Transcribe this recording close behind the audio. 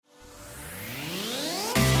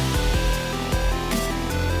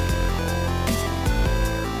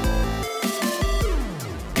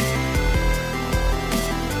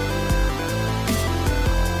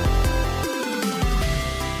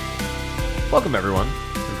Welcome, everyone,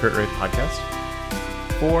 to the Crit Rate Podcast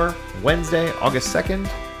for Wednesday, August 2nd.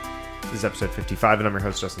 This is episode 55, and I'm your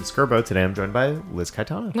host, Justin Skirbo. Today I'm joined by Liz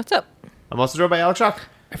Caetano. What's up? I'm also joined by Alex Shock.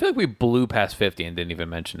 I feel like we blew past 50 and didn't even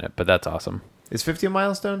mention it, but that's awesome. Is 50 a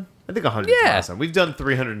milestone? I think 100 is a milestone. We've done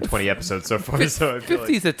 320 episodes so far, so I feel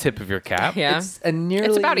 50 is the tip of your cap. Yeah. It's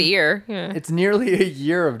about a year. Yeah. It's nearly a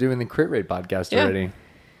year of doing the Crit Rate podcast Yeah. already.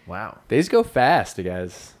 wow. Days go fast, you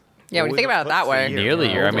guys. Yeah, when you think about it that way. Nearly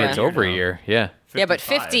a year. I mean, it's over a year. Yeah. Yeah, but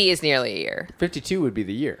 55. 50 is nearly a year. 52 would be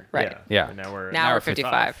the year. Right. Yeah. And now we're Now we're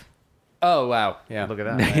 55. Oh, wow. Yeah. Look at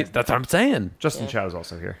that. That's what I'm saying. Justin Chow's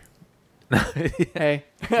also here. Hey.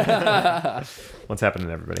 What's happening,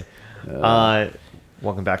 everybody?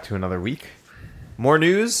 Welcome back to another week. More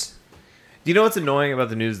news. Do you know what's annoying about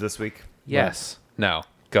the news this week? Yes. No.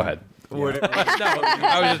 Go ahead. No,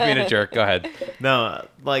 I was just being a jerk. Go ahead. No,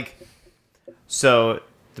 so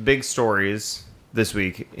the big stories this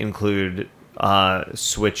week include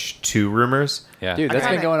Switch 2 rumors. Yeah. Dude, that's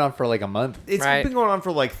kinda- been going on for like a month. It's Right. been going on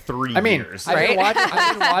for like 3 I mean, years. I've been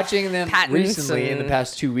Right? watching them Patents recently in the and-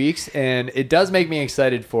 past 2 weeks, and it does make me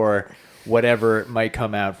excited for whatever might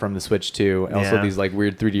come out from the Switch 2. And also Yeah. these like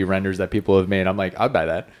weird 3D renders that people have made. I'm like, I'd buy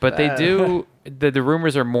that. But they do, the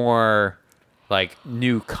rumors are more like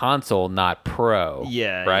new console, not pro.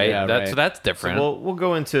 Yeah, Right? yeah, right. So that's different. So we'll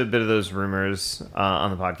go into a bit of those rumors on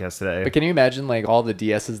the podcast today. But can you imagine like all the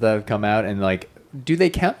DSs that have come out and like, do they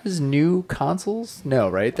count as new consoles? No,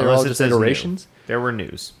 right? They're Unless all it just says new. iterations. There were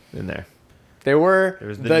news in there. There were There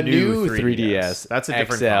was the new 3DS. That's a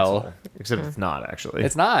different XL. console. Except it's not, actually.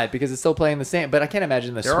 It's not because it's still playing the same. But I can't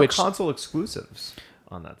imagine the there Switch. are console exclusives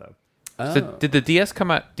on that, though. Oh. So did the DS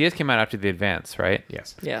come out? DS came out after the Advance, right?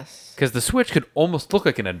 Yes. Yes. Because the Switch could almost look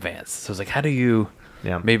like an Advance. So it's like, how do you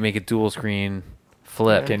Yeah. maybe make it dual screen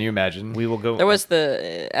flip? Can you imagine? We will go... There was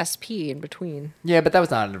the SP in between. Yeah, but that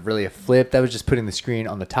was not really a flip. That was just putting the screen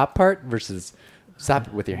on the top part versus stop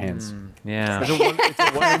it with your hands. Yeah. It's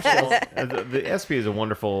a wonderful... the SP is a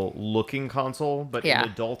wonderful looking console, but Yeah. in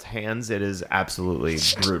adult hands, it is absolutely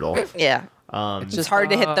brutal. Yeah. It's just hard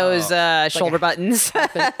to hit those shoulder buttons.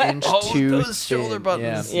 Inch Oh, too those shoulder thin.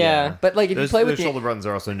 buttons. Yeah. But like if you play with those shoulder buttons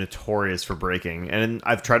are also notorious for breaking, and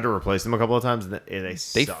I've tried to replace them a couple of times, and they They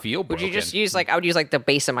suck. feel Would broken. you just use I would use like the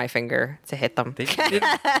base of my finger to hit them. They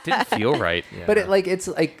didn't feel right. Yeah. But it's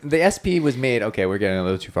like the SP was made. Okay, we're getting a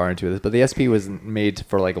little too far into this, but the SP was made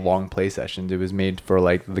for like long play sessions. It was made for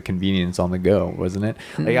like the convenience on the go, wasn't it?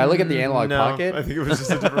 Like I look at the analog no, pocket. I think it was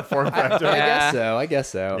just a different form factor. I guess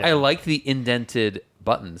so. Yeah. I like the indented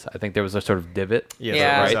buttons. I think there was a sort of divot. Yeah, Yeah.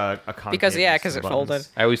 there was Right. a concave Because to because the it buttons.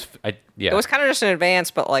 folded. Yeah. It was kind of just an advance,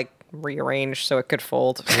 but like rearranged so it could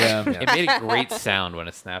fold. Yeah. It made a great sound when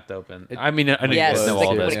it snapped open. I mean, I know Yes, you guys know like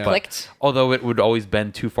all when this, it but clicked. although it would always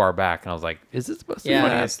bend too far back, and I was like, "Is this supposed to?" Yeah. be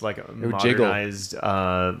Funniest like would jiggle. modernized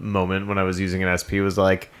moment when I was using an SP was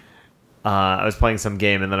like I was playing some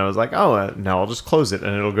game and then I was like, oh, now I'll just close it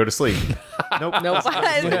and it'll go to sleep. Nope. Nope.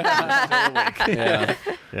 Yeah.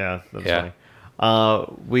 Yeah, that's Yeah.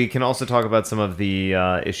 funny. We can also talk about some of the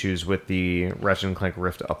issues with the Ratchet and Clank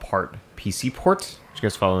Rift Apart PC port. Did you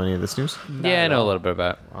guys follow any of this news? Yeah, I know a little bit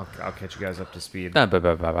about. I'll catch you guys up to speed. Not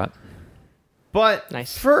about. But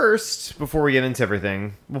Nice. first, before we get into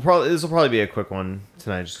everything, this will probably be a quick one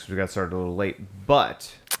tonight, just because we got started a little late.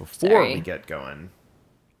 But before Sorry. we get going,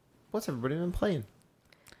 what's everybody been playing?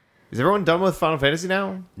 Is everyone done with Final Fantasy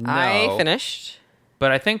now? I No. finished.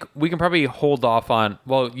 But I think we can probably hold off on.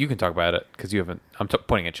 Well, you can talk about it because you haven't. I'm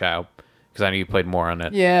pointing at Chow because I know you played more on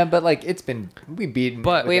it. Yeah, but like we beat.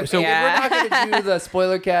 But We've- so yeah. we're not going to do the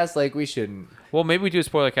spoiler cast. Like we shouldn't. well, maybe we do a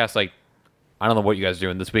spoiler cast. Like I don't know what you guys are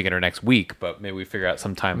doing this weekend or next week, but maybe we figure out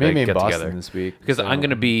some time Maybe to in get Boston together this week, because so- I'm going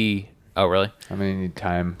to be. Oh, really? I'm going to need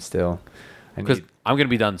time still. Because I'm going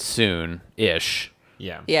to be done soon-ish.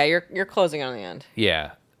 Yeah. Yeah, you're closing on the end.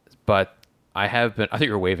 Yeah, but I have been. I think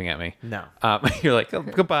you were waving at me. No. You're like, oh,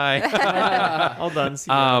 goodbye. All done.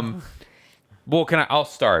 See you later. Well, I'll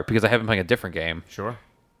start because I have been playing a different game. Sure.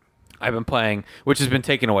 I've been playing, which has been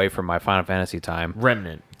taken away from my Final Fantasy time.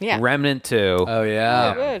 Remnant. Yeah. Remnant 2 Oh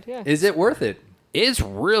yeah. Oh, good, yeah. Is it worth it? is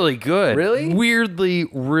really good. Really? Weirdly,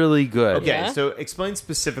 really good. Okay, Yeah. so explain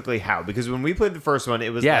specifically how, because when we played the first one,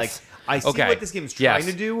 it was Yes. like, I see Okay. what this game's trying Yes.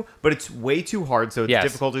 to do, but it's way too hard, so its Yes.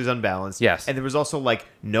 difficulty is unbalanced. Yes. And there was also, like,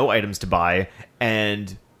 no items to buy,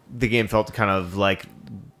 and the game felt kind of like,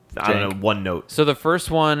 I don't Jank. know, one note. So the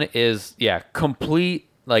first one is, complete,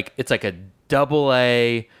 like, it's like a double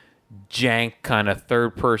A jank kind of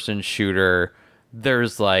third person shooter.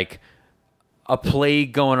 There's like a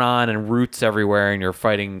plague going on and roots everywhere, and you're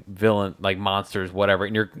fighting villain, like monsters, whatever.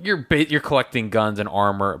 And you're collecting guns and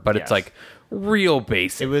armor, but Yes. it's like real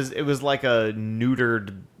basic. It was like a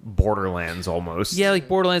neutered Borderlands almost. Yeah, like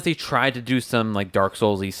Borderlands, they tried to do some like Dark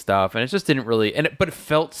Souls-y stuff, and it just didn't really. But it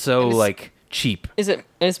felt so like cheap. Is it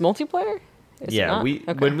multiplayer? Is it Yeah, not? we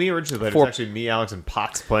Okay. when we originally played, it Four- was actually me, Alex, and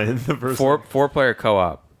Potts playing the first one. Four-player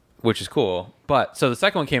co-op, which is cool. But so the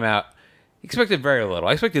second one came out. Expected very little.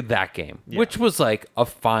 I expected that game, which was like a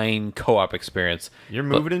fine co-op experience. You're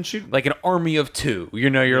moving and shooting. Like an army of two. You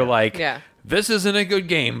know, you're like, Yeah. this isn't a good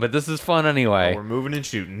game, but this is fun anyway. We're moving and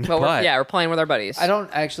shooting. But but- we're playing with our buddies. I don't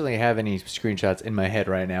actually have any screenshots in my head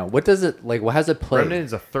right now. What does it like? What has it played? Remnant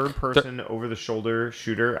is a third-person, over-the-shoulder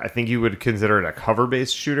shooter. I think you would consider it a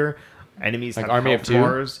cover-based shooter. Enemies Like have Army of health Two?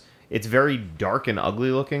 bars. It's very dark and ugly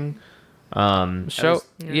looking. So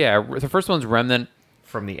the first one's Remnant.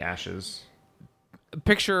 From the ashes.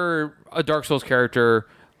 Picture a Dark Souls character,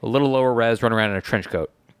 a little lower res, running around in a trench coat,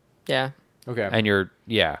 Yeah. Okay. and you're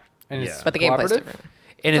And it's Yeah. But the gameplay's cooperative? different.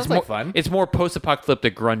 and it's Sounds more like fun. It's more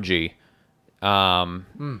post-apocalyptic, grungy.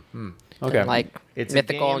 Okay. Like It's a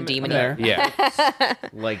mythical and game demon. there. Yeah,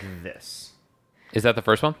 Like this. is that the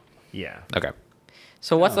first one? Yeah. Okay,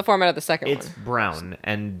 So what's the format of the second It's one? brown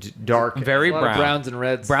and dark. very A lot of brown. browns and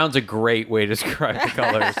reds. Brown's a great way to describe the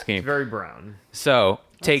color scheme. Very brown. So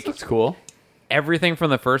take That's cool. everything from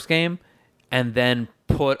the first game and then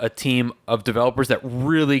put a team of developers that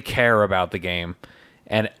really care about the game.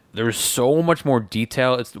 And there's so much more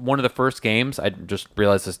detail. It's one of the first games. I just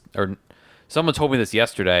realized this, or someone told me this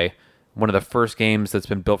yesterday. One of the first games that's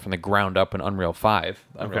been built from the ground up in Unreal 5,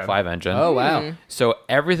 Unreal Okay. 5 engine. Oh wow. So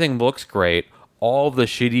everything looks great. All the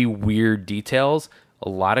shitty, weird details, a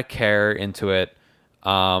lot of care into it.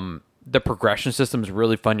 The progression system is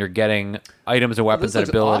really fun. You're getting items and weapons and looks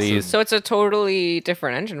abilities. So it's a totally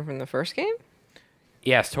different engine from the first game.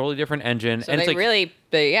 Yes, totally different engine. So and they it's like, really,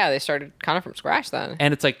 they started kind of from scratch then.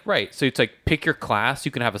 and it's like, right. So it's like pick your class.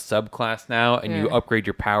 You can have a subclass now and you Yeah. upgrade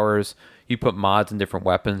your powers. You put mods in different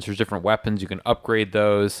weapons. There's different weapons. You can upgrade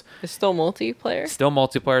those. It's still multiplayer. Still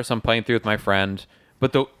multiplayer, so I'm playing through with my friend.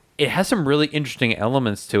 But it has some really interesting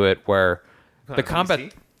elements to it where the on combat.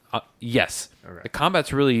 PC? Yes. Okay. The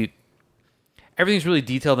combat's really. Everything's really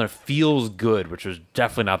detailed and it feels good, which was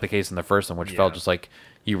definitely not the case in the first one, which felt Yeah. just like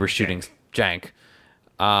you were shooting jank.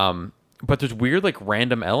 But there's weird, like,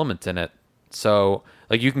 random elements in it. So,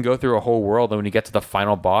 like, you can go through a whole world, and when you get to the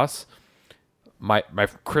final boss, my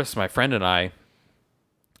Chris, my friend, and I,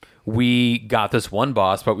 we got this one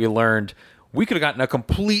boss, but we learned we could have gotten a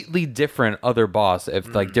completely different other boss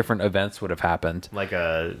if like different events would have happened. Like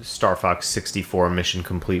a Star Fox 64 mission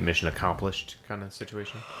complete, mission accomplished kind of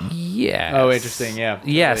situation. Yeah. Oh, interesting. Yeah.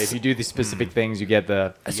 Yes. If you do these specific things, you get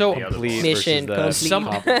the So- the other complete Mission versus the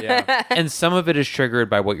complete. yeah. And some of it is triggered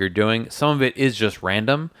by what you're doing. Some of it is just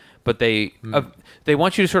random, but they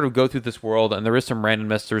want you to sort of go through this world, and there is some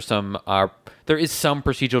randomness. There is some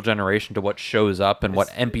procedural generation to what shows up and what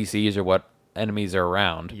NPCs or what enemies are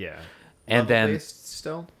around. Yeah. And then- Level-based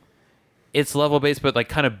still? It's level based, but like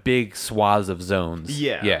kind of big swaths of zones.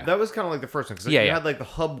 Yeah. yeah. That was kind of like the first one. Because Yeah, you yeah. had like the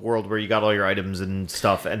hub world where you got all your items and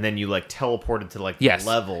stuff, and then you like teleported to like Yes. the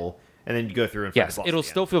level, and then you go through and fight Yes, the boss it'll again.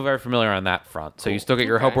 still feel very familiar on that front. So you still get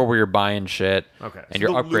your Okay. hub world where you're buying shit, Okay. and So you're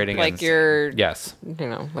the loop upgrading. is Like and- you're, yes,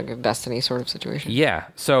 like a Destiny sort of situation. yeah.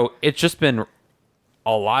 So it's just been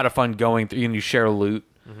a lot of fun going through, and you share loot.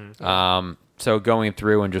 So going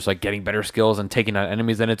through and just like getting better skills and taking out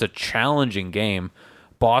enemies, and it's a challenging game.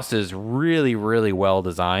 Bosses really, really well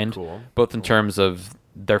designed, Cool. both in terms of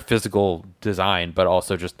their physical design, but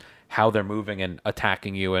also just how they're moving and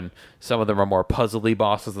attacking you. And some of them are more puzzly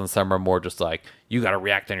bosses, and some are more just like you got to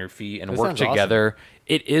react on your feet and That work sounds awesome. together.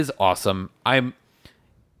 It is awesome.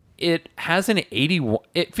 It has an 81.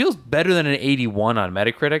 It feels better than an 81 on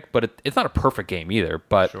Metacritic, but it's not a perfect game either.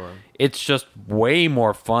 But Sure. it's just way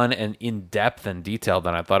more fun and in depth and detailed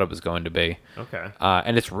than I thought it was going to be. Okay.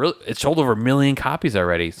 And it's sold over 1 million copies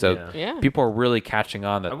already. So Yeah. Yeah. people are really catching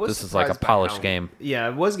on that I was this is like a surprised by polished how- game. Yeah, I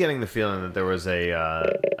was getting the feeling that there was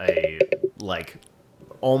a like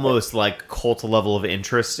almost like cult level of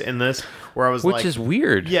interest in this, where I was Which like, is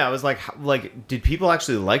weird. Yeah, I was like, did people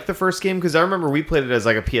actually like the first game? Because I remember we played it as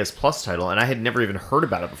like a PS Plus title, and I had never even heard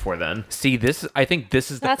about it before then. See, I think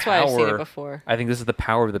this is the That's power. why I've seen it before. I think this is the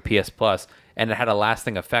power of the PS Plus, and it had a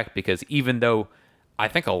lasting effect because even though I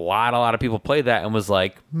think a lot of people played that and was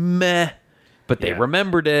like meh, but they Yeah.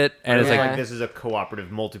 remembered it, and it's Yeah. like Like this is a cooperative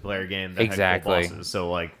multiplayer game that Exactly. had cool bosses,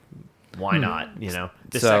 so like, why not? You know,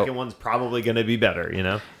 the So- second one's probably going to be better. You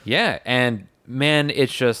know, yeah, and man,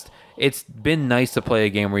 it's been nice to play a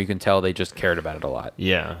game where you can tell they just cared about it a lot.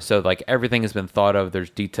 yeah. So like everything has been thought of. There's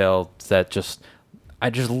details that just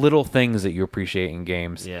just little things that you appreciate in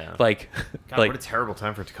games. Yeah. Like, God, like what a terrible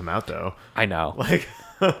time for it to come out, though. I know. Like,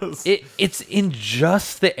 It's in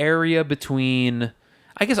just the area between.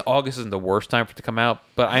 I guess August isn't the worst time for it to come out,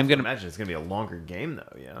 but I'm gonna imagine it's gonna be a longer game,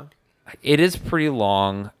 though. Yeah. It is pretty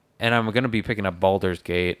long, and I'm gonna be picking up Baldur's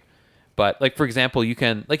Gate. But like for example, you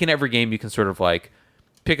can like in every game you can sort of like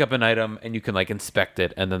pick up an item and you can like inspect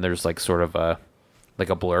it, and then there's like sort of a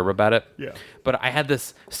blurb about it. Yeah. But I had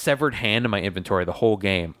this severed hand in my inventory the whole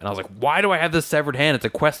game, and I was like, why do I have this severed hand? It's a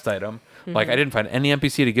quest item. Like I didn't find any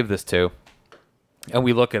NPC to give this to. And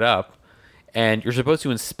we look it up, and you're supposed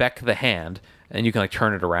to inspect the hand, and you can like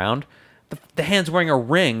turn it around. The hand's wearing a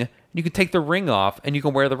ring. You can take the ring off, and you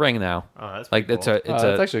can wear the ring now. Oh, that's like pretty it's cool. a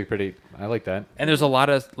That's actually pretty. I like that. and there's a lot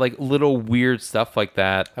of like little weird stuff like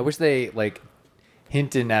that. I wish they like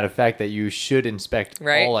hinted at a fact that you should inspect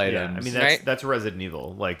Right. all Yeah. items. I mean, Right. that's Resident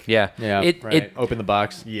Evil. Like, Yeah, yeah, It right. it Open the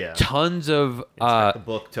box. yeah. tons of Inspect the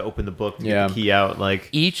book to open the book to Yeah. get the key out. Like,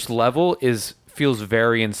 each level feels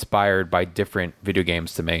very inspired by different video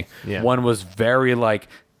games to me. Yeah. One was very like,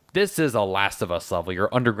 this is a Last of Us level.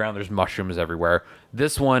 You're underground, there's mushrooms everywhere.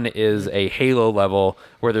 This one is a Halo level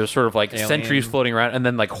where there's sort of like Alien. sentries floating around and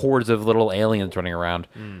then like hordes of little aliens running around.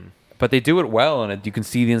 But they do it well, and you can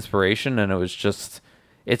see the inspiration, and it's just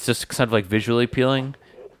kind of like visually appealing,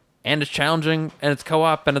 and it's challenging, and it's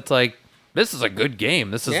co-op, and it's like, this is a good game.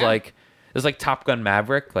 This is Yeah. like Top Gun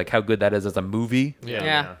Maverick, like how good that is as a movie.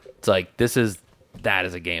 Yeah. It's like that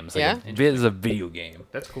is a game. It's like Yeah. it is a video game.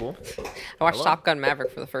 that's cool. I watched Top Gun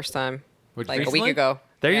Maverick for the first time Which like a recently? week ago.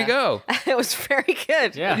 There Yeah. you go. It was very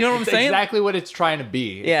good. Yeah, You know what I'm it's saying? Exactly what it's trying to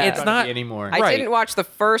be. Yeah. It's trying not- to be anymore. I Right. didn't watch the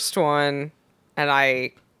first one,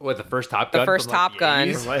 and What the first Top Gun? the first from, like, Top the Gun.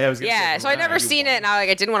 80s? I was gonna Yeah, say, so I'd never seen it, and I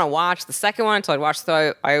didn't want to watch the second one until I watched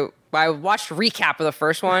I watched a recap of the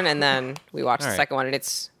first one, and then we watched the Alright. second one, and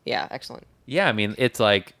it's excellent. Yeah, I mean, it's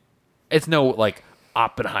like it's no like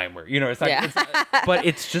Oppenheimer, you know. It's like, Yeah. but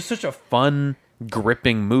it's just such a fun,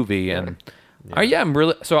 gripping movie, and I'm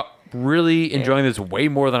really enjoying this way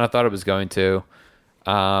more than I thought it was going to.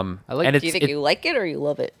 I like- and Do you think you like it or you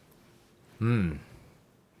love it?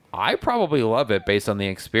 I probably love it based on the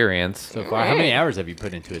experience. So far, how many hours have you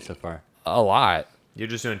put into it so far? A lot. You're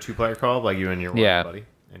just doing 2-player co-op, like you and your Yeah. buddy.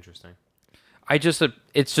 Interesting. It's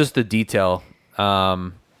just the detail.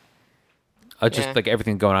 Just Yeah. like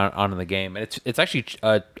everything going on in the game, and it's actually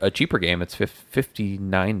a cheaper game. It's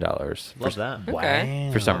 $59 Love that. Okay.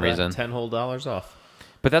 for some reason. $10 whole off.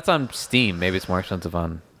 But that's on Steam. Maybe it's more expensive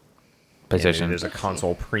on Yeah, maybe PlayStation. there's a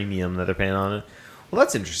console premium that they're paying on it. Well,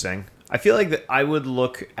 that's interesting. I feel like that I would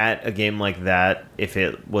look at a game like that if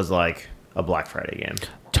it was like a Black Friday game.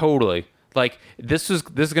 Totally. Like this is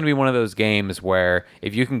going to be one of those games where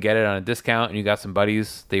if you can get it on a discount and you got some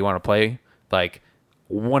buddies that you want to play, like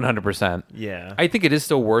 100%. Yeah. I think it is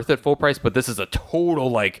still worth it full price, but this is a total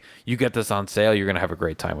like you get this on sale, you're going to have a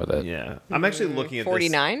great time with it. Yeah. I'm actually looking at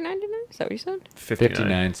 $49.99? Is that what you said? this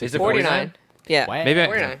 59. 59. Is it 49. Yeah. Wow. Maybe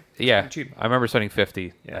 $49. yeah. Cheap. I remember spending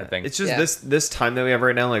 50. Yeah. I think It's just Yeah. this time that we have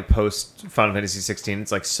right now, like post Final Fantasy 16.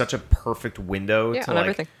 It's like such a perfect window Yeah, to on like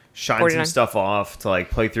everything. shine 49. some stuff off, to like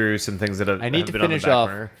play through some things that have I need have to been on the finish back off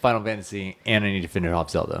burner. Final Fantasy and I need to finish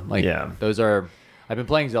off Zelda. Like, Yeah. those are. I've been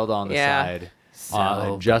playing Zelda on the Yeah. side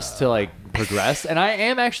just to like progress, and I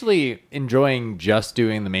am actually enjoying just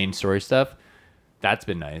doing the main story stuff. That's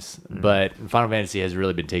been nice, but Final Fantasy has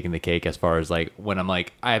really been taking the cake as far as like when I'm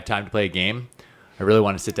like I have time to play a game. I really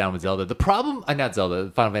want to sit down with Zelda. The problem, not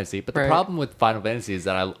Zelda, Final Fantasy, but the Right. problem with Final Fantasy is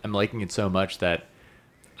that I'm liking it so much that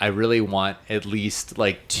I really want at least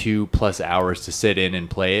like 2+ hours to sit in and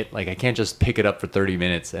play it. Like I can't just pick it up for 30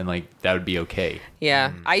 minutes and like that would be okay.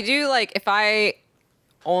 Yeah. I do like if I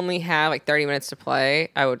only have like 30 minutes to play,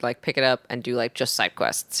 I would like pick it up and do like just side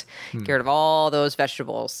quests. Get rid of all those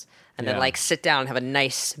vegetables. And then Yeah. like sit down and have a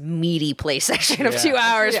nice meaty play session of Yeah. 2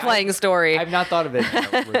 hours Actually, playing story. I've not thought of it in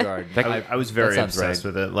that regard. I was very that sounds obsessed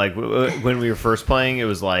right. with it. Like when we were first playing, it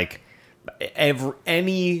was like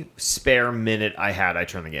any spare minute I had, I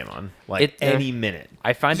turned the game on. Like any minute.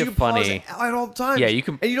 I find 'Cause it you can pause funny. it at all times. Yeah, you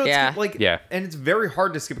can- And you don't Yeah. skip, like Yeah. and it's very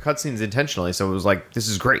hard to skip cutscenes intentionally. So it was like, this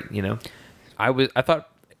is great. You know. I thought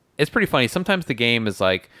it's pretty funny. Sometimes the game is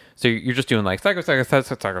like, so you're just doing like and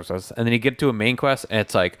then you get to a main quest and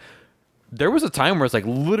it's like, there was a time where it's like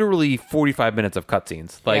literally 45 minutes of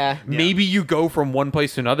cutscenes. Like Yeah. maybe you go from one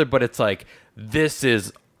place to another, but it's like this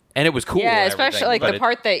is, and it was cool. yeah, and especially everything, like but the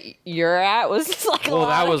part that you're at was like a Well, lot.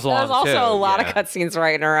 that was long, There was also too, a lot yeah. of cutscenes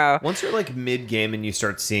right in a row. Once you're like mid game and you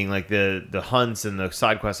start seeing like the hunts and the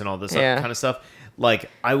side quests and all this Yeah. kind of stuff, like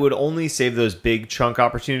I would only save those big chunk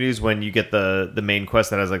opportunities when you get the main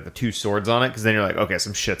quest that has like the 2 swords on it, because then you're like, okay,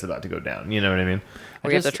 some shit's about to go down. You know what I mean?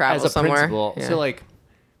 Or you have to Just travel as a somewhere. principle, Yeah. So like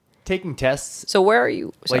taking tests, So where are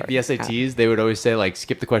you? like the Sorry. SATs, they would always say like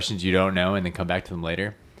skip the questions you don't know and then come back to them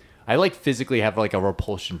later. I like physically have like a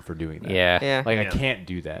repulsion for doing that. Yeah. Yeah. Like I Yeah. can't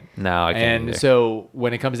do that. No, I can't And either. so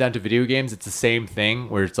when it comes down to video games, it's the same thing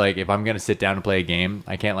where it's like if I'm gonna sit down and play a game,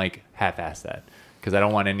 I can't like half-ass that because I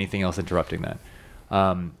don't want anything else interrupting that.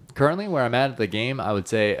 Currently, where I'm at the game, I would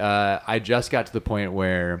say I just got to the point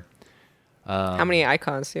where How many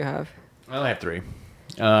icons do you have? I only have 3,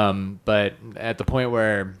 but at the point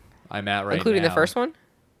where I'm at right Including the now- first one?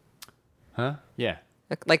 huh? Yeah.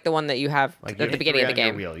 Like the one that you have Like at the beginning of the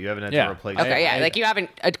game. Wheel. You haven't had Yeah. to replace. Okay, yeah. I- Like you haven't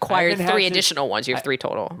acquired haven't had 3 to- additional ones. You have 3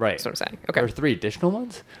 total. Right. That's what I'm saying. Okay. Or 3 additional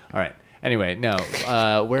ones? All right. Anyway, no.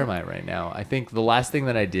 Where am I right now? I think the last thing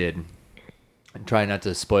that I did, and try not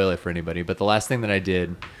to spoil it for anybody, but the last thing that I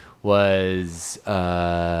did was,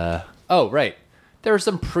 oh, right. There were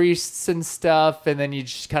some priests and stuff, and then you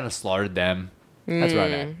just kind of slaughtered them. That's where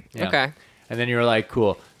I'm at. Yeah. okay. And then you were like,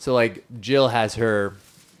 cool. So, like, Jill has her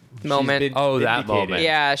she's Moment. been Oh, that vindicated. moment.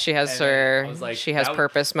 Yeah, she has And then her. I was like, she has that was-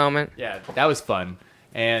 purpose moment. Yeah, that was fun.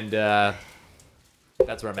 And that's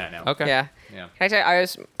where I'm at now. Okay. Yeah. Yeah. Can I tell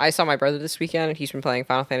you, I saw my brother this weekend, and he's been playing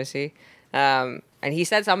Final Fantasy, and he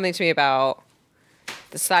said something to me about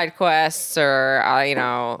the side quests, or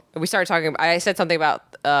we started talking. I said something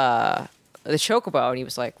about the chocobo, and he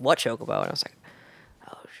was like, "What chocobo?" And I was like,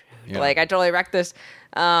 Yeah. like I totally wrecked this.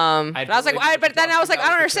 And I was like, totally know what but then you're I was like,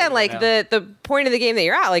 talking I don't about with understand. the Like chocobo the point of the game that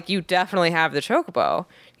you're at, like you definitely have the chocobo.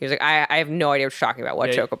 He was like, I have no idea what you're talking about.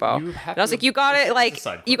 What Yeah, chocobo? you have And I was to- like, you got it. Like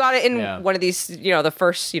side you got it in Yeah. one of these. The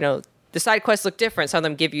first. The side quests look different. Some of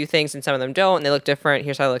them give you things, and some of them don't. And they look different.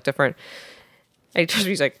 Here's how they look different. And he told me,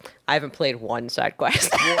 he's like, I haven't played one side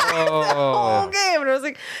quest the whole game. And I was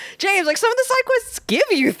like, James, like some of the side quests give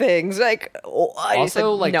you things. Like what? He said,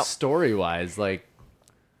 Also, like no. story wise, like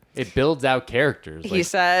it builds out characters. He Like,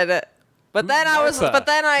 said, but then I was, Martha. but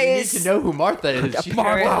then I You need to know who Martha is. She's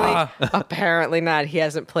apparently not. He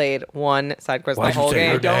hasn't played one side quest the Why'd you whole say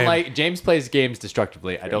her game. I don't like James plays games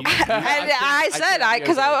destructively. I don't. And I said,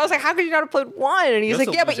 because I was like, how could you not have played one? And he's You like,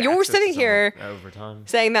 also yeah, but lose you were access to sitting some here over time.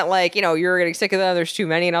 saying that like you're getting sick of them. There's too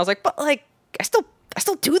many, and I was like, but like I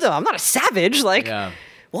still do them. I'm not a savage. Like Yeah.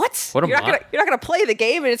 what? What a you're not gonna play the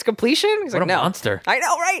game in its completion. He's What like, a no. monster. I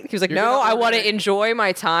know, right? He was like, You're no, gonna I learn want it. to enjoy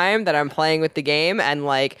my time that I'm playing with the game, and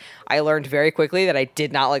like I learned very quickly that I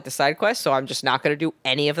did not like the side quests, so I'm just not gonna do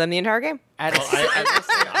any of them the entire game. Well, I will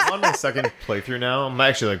say, I'm on my second playthrough now. I'm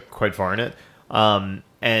actually like quite far in it,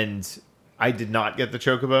 and I did not get the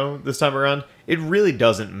chocobo this time around. It really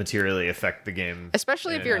doesn't materially affect the game,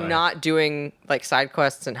 Especially if in you're a- not doing like side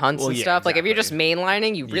quests and hunts Well, and yeah, stuff. Like if you're exactly. just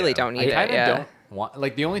mainlining, you really Yeah. don't I need kind it. of Yeah. don't want.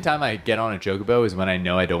 Like the only time I get on a chocobo is when I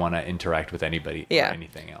know I don't want to interact with anybody Yeah. or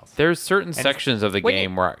anything else. There's certain sections of the when you-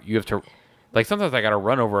 game where you have to, like sometimes I got to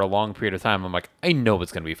run over a long period of time. I'm like, I know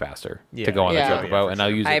it's going to be faster Yeah. to go on Yeah. the Yeah, chocobo, for and I'll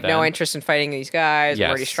sure. use it. I have no then. interest in fighting these guys. I'm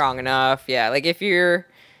already Yes. strong enough. Yeah, like if you're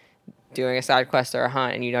doing a side quest or a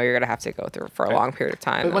hunt and you're gonna have to go through for a long period of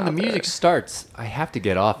time. But when the I'll do music it. starts, I have to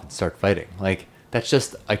get off and start fighting. Like that's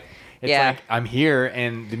just like it's Yeah. like I'm here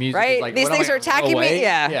and the music Right? is like These what am things I, are attacking me? away?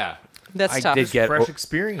 Yeah. Yeah. That's I tough. did get fresh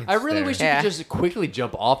experience. I really there. wish you Yeah. could just quickly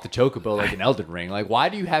jump off the chocobo like an Elden Ring. Like, why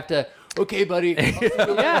do you have to? Okay, buddy.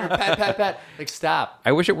 Yeah. Pat, pat, pat. Like, stop.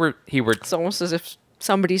 I wish it were he were. It's almost as if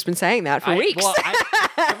somebody's been saying that for weeks.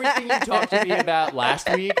 Everything you talked to me about last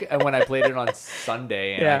week, and when I played it on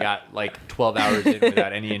Sunday, and Yeah. I got like 12 hours in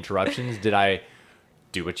without any interruptions, did I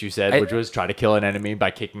do what you said, which was try to kill an enemy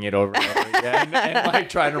by kicking it over and over again, and like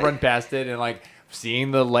trying to run past it, and like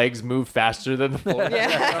seeing the legs move faster than the floor?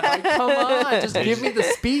 Yeah. I'm like, come on, just give me the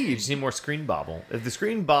You speed. just need more screen bobble. If the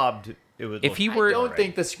screen bobbed, it would. If look he I were- don't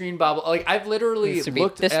think the screen bobble. Like I've literally Needs to be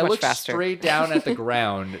looked. this I much looked faster. straight down at the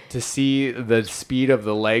ground to see the speed of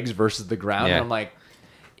the legs versus the ground. Yeah. And I'm like,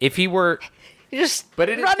 If he were You're just But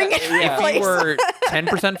it is running that- in yeah. if place. he were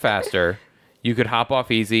 10% faster, you could hop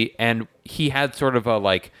off easy, and he had sort of a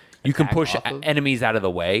like you can Attack push off of? enemies out of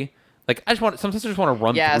the way. Like sometimes I just want to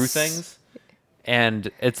run through Yes. things,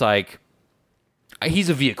 and it's like he's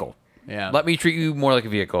a vehicle. yeah, Let me treat you more like a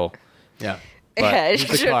vehicle. yeah. Yeah, it he's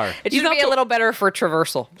the should, car. it He's should not be a the- little better for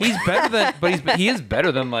traversal. He's better than, but he is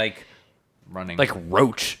better than like Running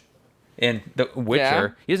Roach in The Witcher. Yeah.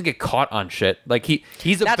 He doesn't get caught on shit. Like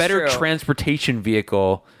he's a That's better true. transportation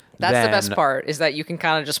vehicle. That's the than- best part is that you can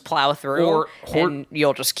kind of just plow through Or and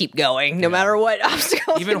you'll just keep going no matter what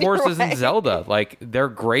obstacles. Even in your horses way. in Zelda, like they're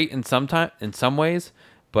great in some ways,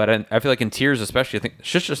 But I feel like in Tears, especially, I think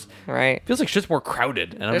shit's just Right. feels like shit's more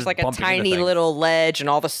crowded. And I'm There's just like a bumping into tiny things. little ledge, and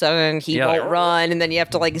all of a sudden he Yeah, won't like- run, and then you have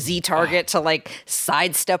to like Z target to like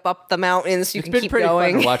sidestep up the mountains so you It's can been keep pretty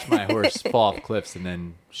going. fun to watch my horse fall off cliffs and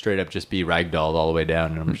then straight up just be ragdolled all the way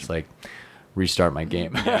down, and I'm just like, restart my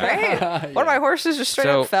game. Right? One of my horses just straight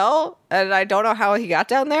So- up fell, and I don't know how he got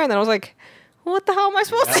down there. And then I was like, "What the hell am I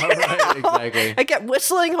supposed to do?" Right, exactly. I kept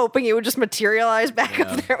whistling, hoping it would just materialize back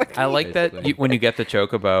up there with I me. like that Basically. when you get the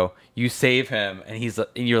chocobo, you save him, and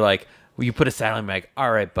you're like, well, you put a saddle on him, like,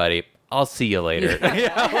 all right, buddy, I'll see you later.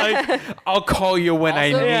 Like, I'll call you when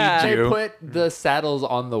I Also, need Yeah. they you. put the saddles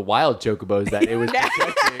on the wild chocobos that it was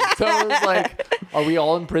protecting. So it was like, are we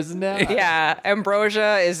all in prison now? Yeah,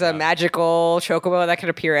 Ambrosia is a magical chocobo that can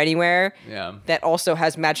appear anywhere. Yeah. That also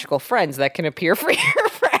has magical friends that can appear for your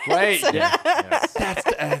friends. Right. Yeah.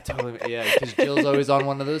 That's totally. Yeah. Because Jill's always on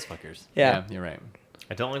one of those fuckers. Yeah. You're right.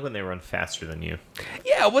 I don't like when they run faster than you.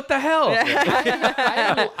 Yeah, what the hell?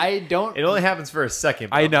 I don't. It only happens for a second.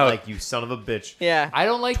 But I know. I'm like, you son of a bitch. Yeah. I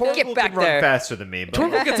don't like Get that. back can run there. faster than me. But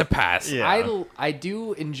Torval gets a pass. Yeah. I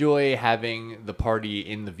do enjoy having the party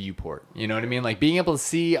in the viewport. You know what I mean? Like being able to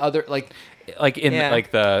see other like Like in Yeah.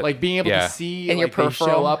 like the like being able yeah. to see In your like they show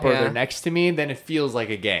peripheral, up or yeah. they're next to me, then it feels like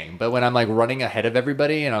a gang. But when I'm like running ahead of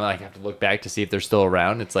everybody and I'm like have to look back to see if they're still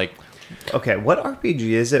around, it's like Okay, what RPG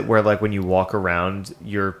is it where like when you walk around,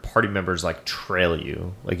 your party members like trail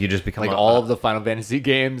you? Like you just become like a- all of the Final Fantasy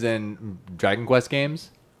games and Dragon Quest games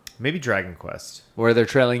maybe Dragon Quest. where they're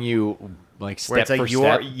trailing you like Where step it's like for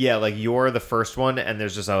you're step. yeah, like you're the first one and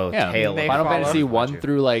there's just a Yeah, tail They of Final follow. Fantasy behind 1 you.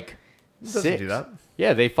 through like doesn't 6. do that.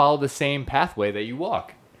 Yeah, they follow the same pathway that you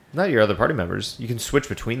walk. Not your other party members. You can switch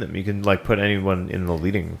between them. You can like put anyone in the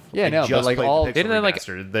leading. Yeah, I no, but, just like, played all- the Pixel Didn't they, like-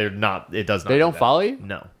 remaster. They're not. It does not. They do don't that. follow you?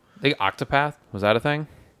 No. Like Octopath, was that a thing?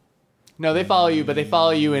 No, they follow you, but they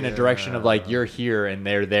follow you in a direction of like you're here and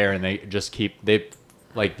they're there, and they just keep they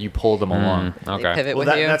like you pull them along. They Okay. pivot Well,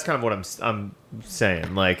 with you. that's kind of what I'm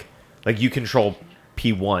saying. Like you control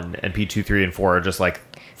P1 and P2, 3, and 4 are just like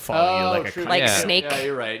follow you like a true. kite. Like Yeah. Snake. Yeah,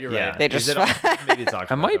 you're right. You're Yeah, right. They Is just- it maybe it's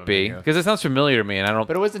Octopath, I might be yeah. because it sounds familiar to me, and I don't.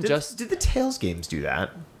 But it wasn't Did, just. did the Tales games do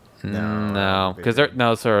that? No, because they're a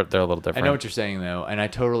little I different. know what you're saying though, and I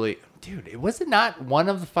totally, dude. It was it not one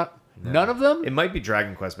of the fun. None of them. It might be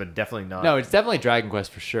Dragon Quest, but definitely not. No, it's definitely Dragon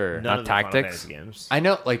Quest for sure. none not of the Final Tactics? Fantasy games. I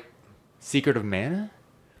know, like Secret of Mana,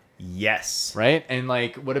 Yes. right? And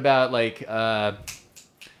like, what about like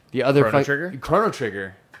the other Chrono Trigger? Chrono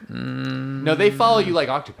Trigger. No, they follow you like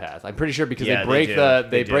Octopath. I'm pretty sure because Yeah, they break they do. the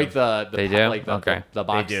They break do. the They pa- do? like the, Okay. the They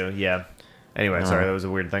box. do. Yeah. Anyway, sorry, that was a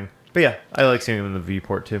weird thing. But yeah, I like seeing them in the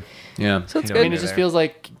viewport too. Yeah. So it's You I know, mean, good. it just there. feels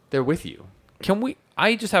like they're with you. Can we?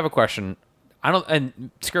 I just have a question. I don't,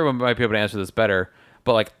 and Scribble might be able to answer this better,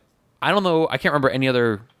 but like, I don't know. I can't remember any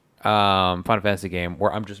other Final Fantasy game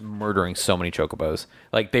where I'm just murdering so many chocobos.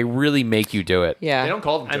 Like they really make you do it. Yeah. They don't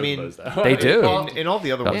call them I mean, chocobos, though. They do. In all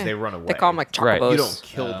the other ones, Yeah. they run away. They call them like chocobos. Right. You don't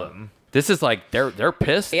kill them. This is like they're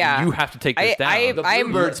pissed. Yeah. You have to take this down.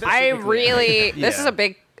 I really. This is Yeah. a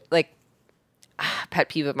big like pet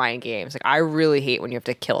peeve of mine in games. Like I really hate when you have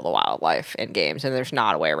to kill the wildlife in games, and there's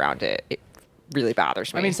not a way around it. It really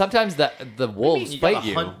bothers me. I mean, sometimes the wolves You fight gotta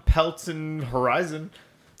you. hunt pelts in Horizon.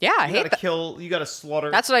 yeah, I You hate gotta that. kill. You gotta slaughter.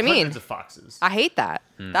 That's what I mean. Hundreds of foxes. I hate that.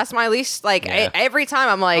 That's my least like. Yeah. Every time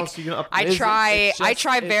I'm like, Oh, so you can I upgrade- try. It's I just-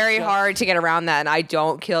 try it's very just- hard to get around that, and I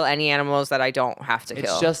don't kill any animals that I don't have to It's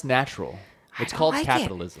kill. just natural. It's don't call like it.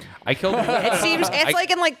 capitalism. I killed. It seems it's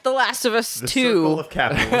like in like The Last of Us the circle 2, of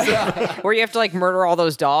capitalism. where you have to like murder all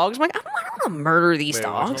those dogs. I'm like, I don't want to murder these Wait, which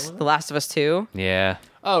dogs. one was it? The Last of Us 2. Yeah.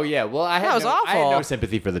 Oh yeah, well I had was I had awful. no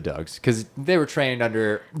sympathy for the dogs because they were trained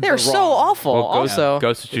under. They were the so wrong- awful. Well, Ghost, also,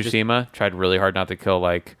 Ghost of It just- Tsushima tried really hard not to kill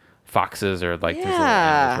like foxes or like these little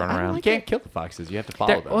Yeah, animals running I around. You like can't kill the foxes. You have to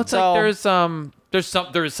follow There, them. well, it's So-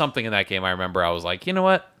 like there's something in that game. I remember I was like, you know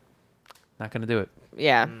what, not gonna do it.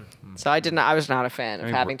 yeah. So I did not. I was not a fan of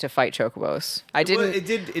mean, having to fight chocobos. I Well,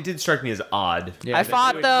 didn't. it did strike me as odd. Yeah, I they-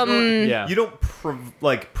 fought them. Yeah. You don't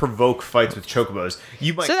provoke fights with chocobos.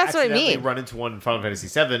 You might So that's what I accidentally mean. run into one in Final Fantasy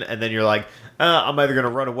VII, and then you're like, I'm either gonna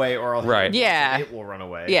run away or I'll hit Right. it, Yeah. and it will run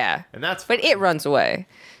away. Yeah. and that's But fine. it runs away.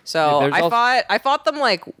 So Yeah, there's also- I fought them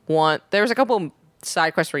like one. There was a couple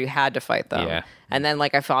side quests where you had to fight them. Yeah. And then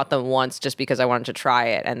like I fought them once just because I wanted to try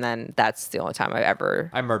it, and then that's the only time I've ever.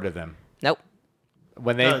 I murdered them Nope.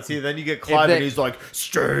 when they. No, see, then you get Clive, they- and he's like,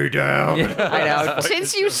 "Stay down." I know.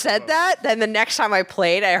 Since you said that, then the next time I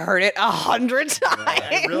played, I heard it 100 times.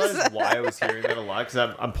 I realized why I was hearing that a lot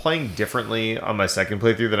because I'm playing differently on my second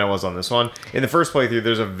playthrough than I was on this one. In the first playthrough,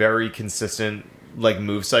 there's a very consistent like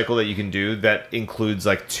move cycle that you can do that includes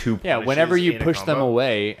like 2 Yeah, punishes whenever you in a push them combo.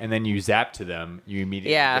 away and then you zap to them, you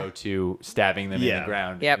immediately Yeah. go to stabbing them in Yeah. the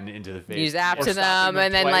ground Yep. and into the face. You zap Or to stopping them,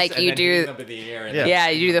 and then, twice like, and you then do- hitting them in the air and Yeah. then Yeah,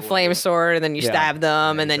 you do the flame sword, and then you Yeah. stab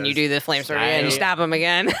them, and then it you do says- the flame sword again, and you stab them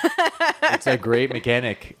again. It's a great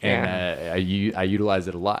mechanic, and I utilize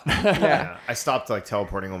it a lot. Yeah, I stopped like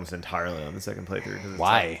teleporting almost entirely on the second playthrough.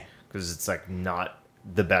 Why? Because it's like not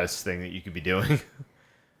the best thing that you could be doing.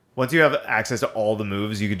 Once you have access to all the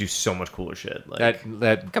moves, you could do so much cooler shit. Like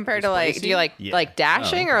that Compared to like, do you like Yeah. like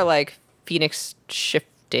dashing or like Phoenix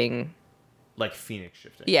shifting? like Phoenix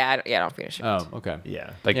shifting. Yeah, I don't Phoenix shift. Oh, okay.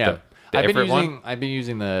 Yeah. Like Yeah. the I've been Ifrit using one? I've been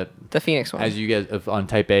using the The Phoenix one. as you guys on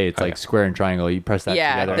Type A. It's like Okay. square and triangle. You press that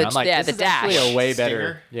Yeah, together. the- and I'm like, yeah, this the is actually dash. a way Stinger?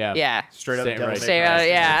 better. Yeah. yeah. Straight up Stay Devil right. May Stay, Cry.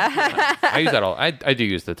 yeah. I use that all. I do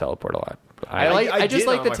use the teleport a lot. I just did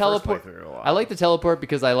like on the my first teleport. playthrough a lot. I like the teleport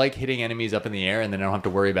because I like hitting enemies up in the air, and then I don't have to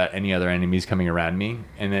worry about any other enemies coming around me.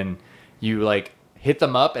 And then you like hit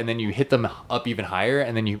them up, and then you hit them up even higher,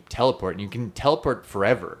 and then you teleport, and you can teleport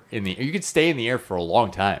forever in the. You could stay in the air for a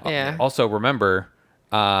long time. Yeah. Also, remember,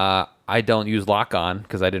 I don't use lock on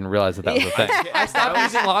because I didn't realize that was a thing. I stopped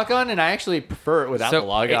using lock on, and I actually prefer it without So, the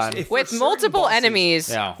log it's- on. if- For With certain multiple bosses, enemies,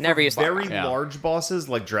 yeah. never use lock Very on. Yeah. large bosses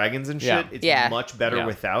like dragons and shit. Yeah. It's Yeah. much better Yeah.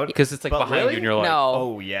 without Because it's like But behind really? you and you're like, No.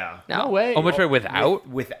 Oh yeah. No. way. oh, much better without?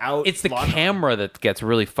 Without It's the lock on. camera that gets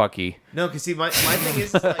really fucky. No, because see, my thing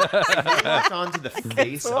is, like, if you lock onto the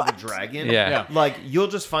face of a dragon, Yeah. like you'll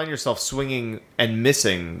just find yourself swinging and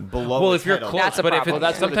missing below. Well, its if you're head all close, the That's a but if problem. it's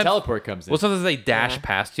Well, that's where the sometimes- teleport comes in. Well, sometimes they dash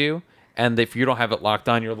past you, and if you don't have it locked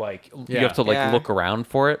on, you're like, you Yeah. have to like Yeah. look around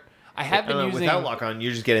for it. I have been using without lock on,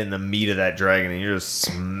 you just get in the meat of that dragon and you're just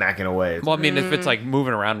smacking away. Well, I mean, if it's like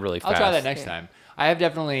moving around really fast, I'll try that next time. I have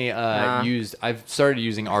definitely I've started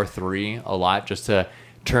using R3 a lot just to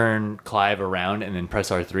turn Clive around and then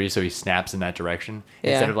press R3 so he snaps in that direction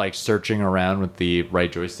Yeah. instead of like searching around with the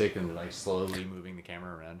right joystick and like slowly moving the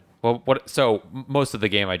camera around. Well, what? So most of the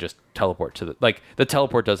game, I just teleport to the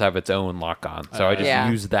teleport does have its own lock on, so I just Yeah.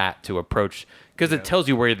 use that to approach because it tells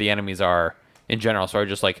you where the enemies are in general. So I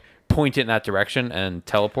just like point it in that direction and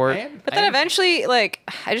teleport. But then eventually, like,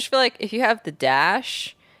 I just feel like if you have the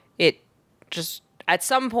dash, it just at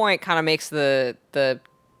some point kind of makes the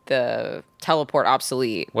teleport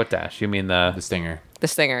obsolete. What dash? You mean the the? stinger. The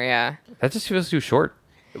stinger, yeah. That just feels too short.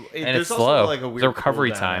 and There's it's also, slow. Like a It's weird a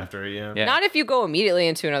recovery cooldown time. After, yeah. Yeah. Not if you go immediately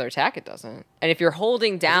into another attack, it doesn't. And if you're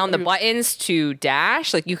holding down the buttons to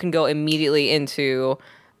dash, like you can go immediately into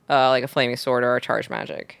like a flaming sword or a charge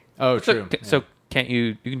magic. Oh, So, true. so can't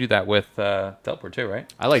you? You can do that with teleport too,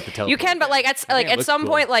 right? I like the teleport. You can, but like think at it looks some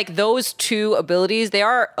cool. point, like those two abilities, they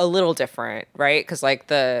are a little different, right? Because like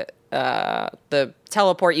the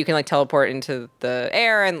teleport, you can like teleport into the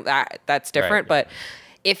air, and that's different. Right. But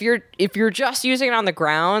if you're just using it on the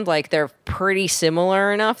ground, like they're pretty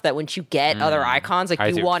similar enough that once you get other icons, like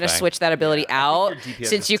I see you what want to you're saying. switch that ability out, Your DPS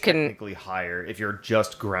since is you can. technically higher if you're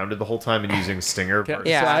just grounded the whole time and using Stinger. versus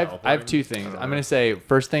Yeah. So I teleporting. have two things. I'm going to say,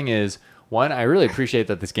 first thing is, one, I really appreciate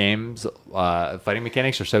that this game's fighting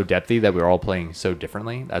mechanics are so depthy that we're all playing so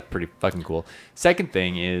differently. That's pretty fucking cool. Second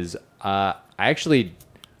thing is, I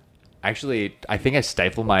think I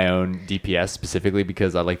stifle my own DPS specifically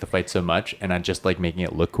because I like the fight so much, and I just like making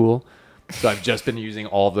it look cool. So I've just been using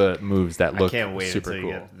all the moves that I look can't wait super until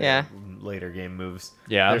cool. you get the Yeah. later game moves.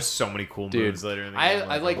 Yeah. there's so many cool Dude, moves later in the I game.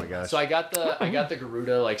 like oh my gosh. so I got the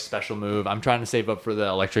Garuda like special move. I'm trying to save up for the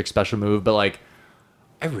electric special move, but like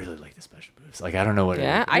I really like the special moves. Like I don't know what.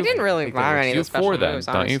 Yeah, it is. I didn't really think mind that any of Do the special four then, moves,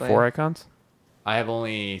 don't you? honestly. 4 icons. I have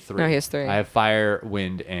only 3. No, he has 3. I have fire,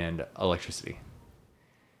 wind, and electricity.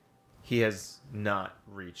 he has not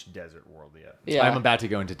reached Desert World yet. Yeah. I'm about to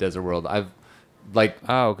go into Desert World. I've like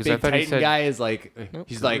Oh, 'cause I big thought he Titan said- guy is like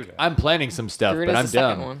he's Garuda. like I'm planning some stuff, Garuda's but I'm the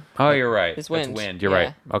second dumb. one. Oh, you're right. It's That's wind. wind. You're Yeah.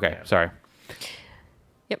 right. Okay, sorry.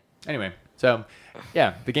 Yep. Anyway, so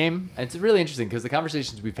yeah, the game. It's really interesting because the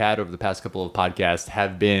conversations we've had over the past couple of podcasts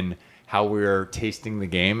have been how we're tasting the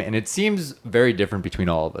game, and it seems very different between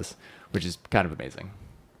all of us, which is kind of amazing.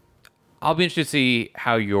 I'll be interested to see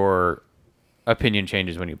how your opinion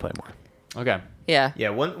changes when you play more. Okay. Yeah. Yeah,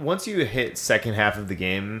 once you hit second half of the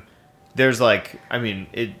game, there's like, I mean,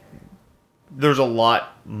 there's a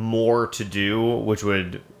lot more to do, which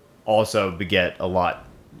would also beget a lot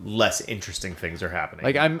less interesting things are happening.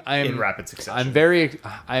 Like I'm in rapid succession.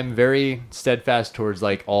 I'm very steadfast towards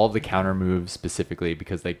like all the counter moves specifically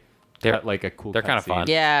because they're like a cool. they're kinda cutscene. fun.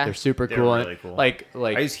 Yeah. they're super They're cool. really cool. Like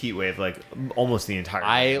I use Heat Wave like almost the entire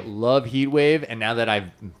I game. love Heat Wave, and now that I've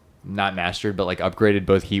not mastered, but like upgraded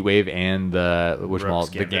both Heat Wave and the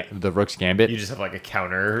the Rook's Gambit. You just have like a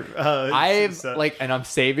counter. I've set. and I'm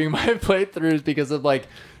saving my playthroughs because of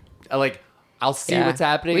I'll see what's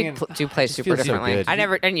happening. We and do play it just super feels so differently. good. I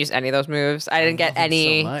didn't use any of those moves. I didn't get love it so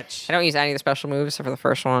any. much. I don't use any of the special moves except for the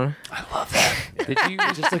first one. I love that. Did you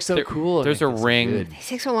It just looks so cool. and There's it a feels so ring. good. They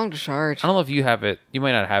take so long to charge. I don't know if you have it. You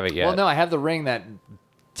might not have it yet. Well, no, I have the ring that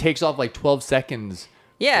takes off like 12 seconds.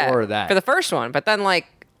 Yeah, for that. for the first one, but then like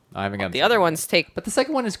I haven't got the other ones take. But the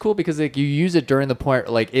second one is cool because like you use it during the point,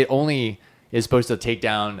 like it only is supposed to take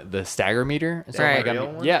down the stagger meter. So Right. like,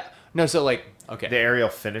 Aerial one? yeah, no, so like okay, the aerial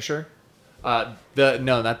finisher. not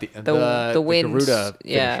the winds, Garuda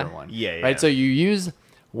yeah. finisher one. Yeah, yeah. Right, so you use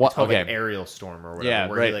what? Called Okay, like aerial storm or whatever. Yeah,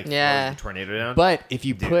 where right. He, like, Yeah. throws the tornado down. but if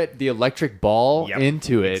you put the electric ball Yep,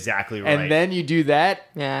 into it, exactly right. and then you do that,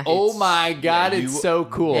 Yeah. oh my god, Yeah, it's you so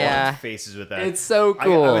cool. Yeah. punch faces with that. It's so I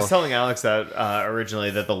cool. was telling Alex that originally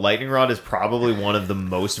that the lightning rod is probably one of the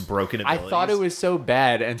most broken I abilities. thought it was so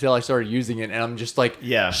bad until I started using it, and I'm just like,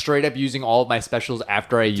 Yeah. straight up using all of my specials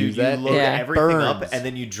after I Dude, use you that. load Yeah. everything Burns. up, and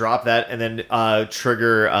then you drop that, and then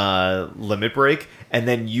trigger limit break, and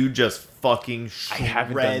then you just fucking shred. I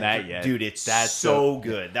haven't done that yet. Dude. It's That's so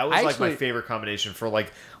good. That was I like my actually- favorite combination for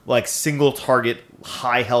like single target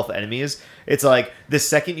high health enemies. It's like the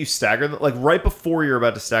second you stagger them, like right before you're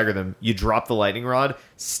about to stagger them, you drop the lightning rod,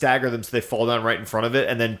 stagger them so they fall down right in front of it,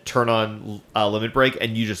 and then turn on limit break,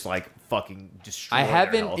 and you just like fucking destroy. I their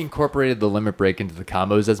haven't health. incorporated the limit break into the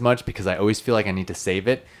combos as much because I always feel like I need to save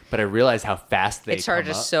it, but I realize how fast they It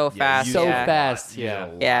charges come up. so fast. you so yeah. fast. You Yeah.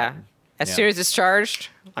 know, Yeah. As Yeah. soon as it's charged,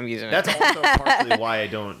 I'm using it. That's also partially why I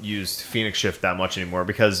don't use Phoenix Shift that much anymore,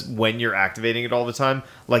 because when you're activating it all the time,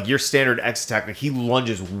 like your standard X attack, like he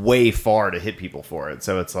lunges way far to hit people for it.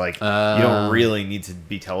 So it's like you don't really need to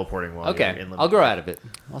be teleporting while you're Okay, in limit. I'll grow out of it.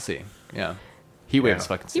 I'll see. Yeah. Heat Wave is Yeah.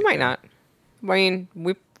 fucking You sick. might not. I mean,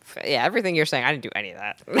 everything you're saying, I didn't do any of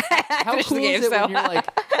that. How Finished cool the game, is it so- when you're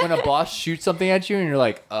like, when a boss shoots something at you and you're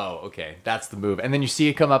like, oh, okay, that's the move. And then you see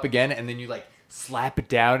it come up again and then you like slap it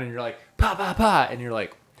down and you're like, pa, pa, pa. And you're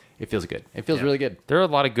like, it feels good. It feels Yeah. really good. there are a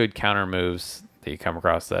lot of good counter moves that you come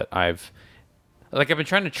across that I've been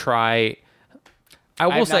trying to try. I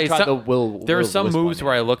will have not say tried the there are Will some Wisp moves one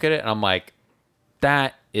where yet. I look at it and I'm like,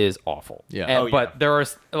 that is awful. Yeah. And, Oh, yeah. But there are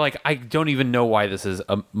like I don't even know why this is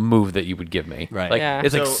a move that you would give me. Right. Like Yeah.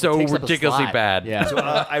 it's like So, so it takes up a ridiculously slot. bad. Yeah. So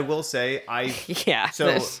I will say Yeah. So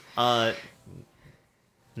this-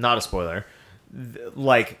 not a spoiler.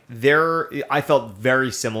 I felt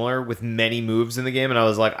very similar with many moves in the game, and I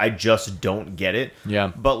was like, I just don't get it.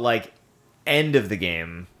 Yeah. But like, end of the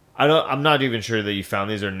game, I'm not even sure that you found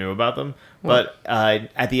these or knew about them. But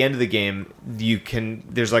at the end of the game,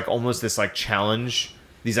 there's like almost this like challenge,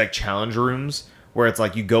 these like challenge rooms where it's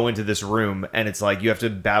like you go into this room and it's like you have to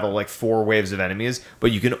battle like 4 waves of enemies,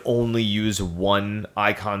 but you can only use one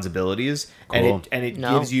icon's abilities, Cool. and it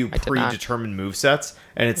No, gives you I did not. predetermined movesets,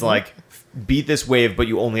 and it's like beat this wave, but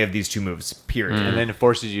you only have these 2 moves. Period. And then it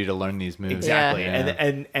forces you to learn these moves. Exactly,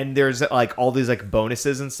 Yeah. and there's like all these like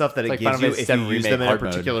bonuses and stuff that it like gives Final you Fantasy if you VII use Remake them in a hard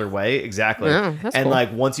mode. particular way. Exactly, Yeah, that's and cool.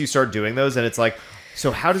 like once you start doing those, and it's like, so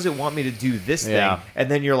how does it want me to do this Yeah. thing? And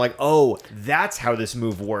then you're like, oh, that's how this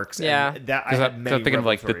move works. Yeah. and that I Because had I'm many thinking of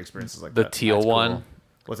like revelatory the experiences like the that. teal That's cool. one,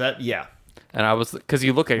 What's that? Yeah, and I was because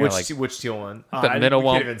you look at it, you're which like which teal one? The I middle we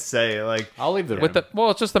one. Can't even say like I'll leave the with the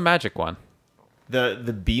it's just the magic one.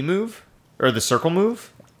 the B move or the circle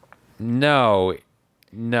move.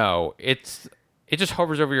 No, it just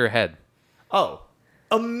hovers over your head. Oh,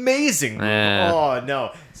 amazing move. Eh. Oh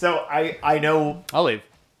no. So I know. I'll leave.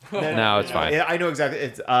 No, it's fine. I know exactly.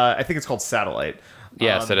 It's I think it's called Satellite.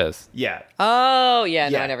 Yes, it is. Yeah. oh, yeah.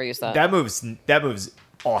 No, I never used that. That move's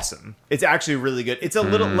awesome. It's actually really good. It's a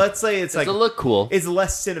little. Let's say it's like Does it look cool? It's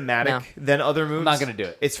less cinematic No. than other moves. not gonna do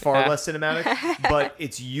it. It's far less cinematic, but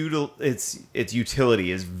its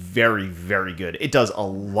utility is very very good. It does a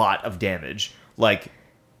lot of damage. Like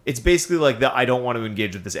it's basically like the I don't want to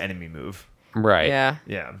engage with this enemy move. Right. Yeah.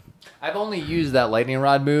 Yeah. I've only used that lightning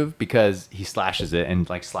rod move because he slashes it and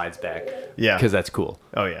like slides back. Yeah. Because that's cool.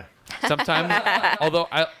 Oh yeah. Sometimes, although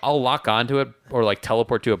I'll lock onto it or like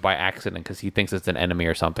teleport to it by accident because he thinks it's an enemy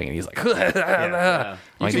or something, and he's like, Yeah.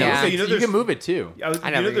 Like, You can- Yeah. so You there's- can move it too. You never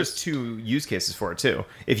know, there's 2 use cases for it too.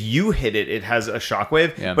 If you hit it, it has a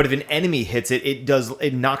shockwave. Yeah. But if an enemy hits it,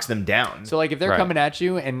 it knocks them down. So like if they're Right. coming at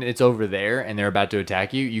you and it's over there and they're about to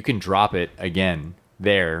attack you, you can drop it again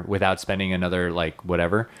there without spending another like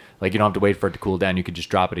whatever. Like you don't have to wait for it to cool down. You could just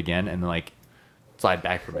drop it again and then like slide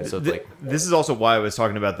back from it. So it's like This is also why I was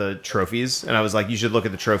talking about the trophies, and I was like, you should look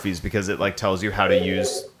at the trophies because it like tells you how to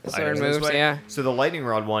use Certain items this moves, way. yeah. So the lightning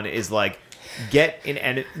rod one is like get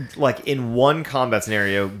like in one combat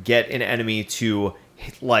scenario, get an enemy to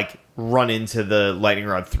like run into the lightning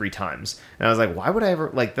rod 3 times. And I was like, why would I ever,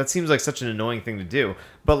 like, that seems like such an annoying thing to do.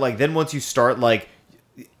 But like then once you start, like,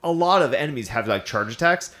 a lot of enemies have like charge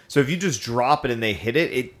attacks, so if you just drop it and they hit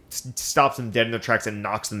it, it stops them dead in their tracks and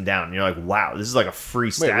knocks them down. And you're like, wow, this is like a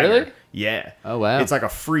free stagger. really? Yeah. Oh, wow. It's like a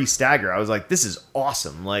free stagger. I was like, this is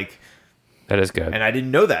awesome. Like, That is good. and I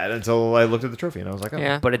didn't know that until I looked at the trophy and I was like, oh,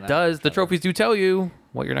 Yeah. But it does. The trophies do tell you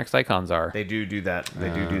what your next icons are. they do that. They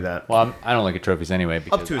do that. Well, I don't look at trophies anyway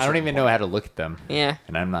because to a I don't certain even know how to look at them. Yeah.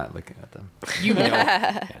 And I'm not looking at them. You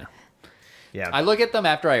know. Yeah. I look at them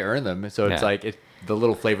after I earn them, so it's Yeah. like the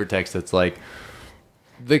little flavor text that's like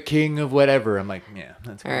the king of whatever. I'm like, yeah,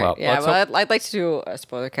 that's All cool. right. Well, yeah. let's Well, hope- I'd like to do a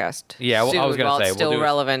spoiler cast. Yeah, well, I was soon gonna while say, it's we'll still do it-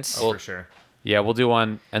 relevant. For sure. Yeah, we'll do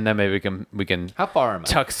one, and then maybe we can How far am I?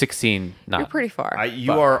 tuck 16. You're Not pretty far.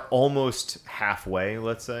 You are almost halfway,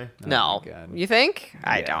 let's say. no, my God. you think?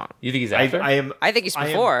 I Yeah. don't. You think he's I am. I think he's I am-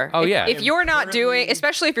 before. Oh, If- yeah. If you're not doing, currently-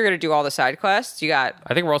 especially if you're going to do all the side quests, you got.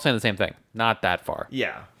 I think we're all saying the same thing. Not that far.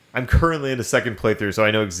 Yeah. I'm currently in a second playthrough, so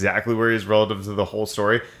I know exactly where he is relative to the whole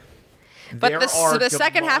story. But There the are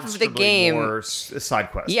second half of the demonstrably game, more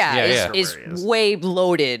side quests. yeah, Yeah, is Where he is. way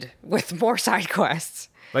loaded with more side quests.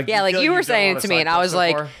 Like, Yeah, you like feel you like were you've done a lot saying of to me, side and I quests was so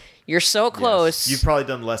like, far? "You're so close." You've probably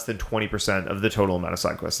done less than 20% of the total amount of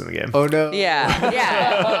side quests in the game. Oh no.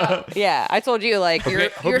 Yeah. Yeah. I told you, like, Hope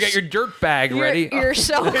you're you got your dirt bag ready. You're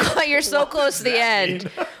so you're so close to the end,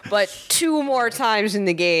 but 2 more times in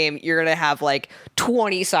the game, you're gonna have like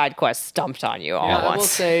 20 side quests dumped on you all Yeah. at I will once.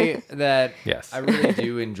 say that Yes. I really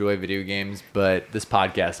do enjoy video games, but this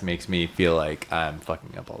podcast makes me feel like I'm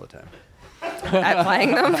fucking up all the time. At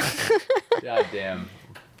playing them. God damn.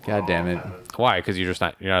 God damn it. Why? Because you're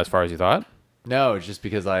not as far as you thought. No, it's just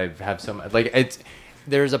because I have so much. Like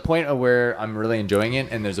there's a point where I'm really enjoying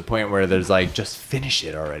it, and there's a point where there's like, just finish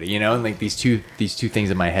it already, you know. And like these two things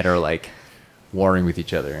in my head are like warring with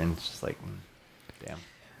each other, and it's just like, damn.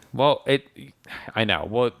 Well, I know.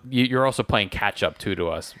 Well, you're also playing catch up to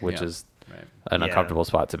us, which Yeah. is Right. an Yeah. uncomfortable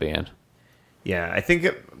spot to be in. Yeah, I think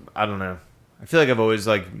I don't know. I feel like I've always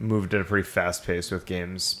like moved at a pretty fast pace with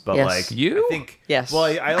games, but Yes. like You? I think Yes. Well,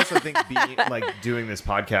 I also think being like doing this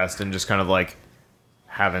podcast and just kind of like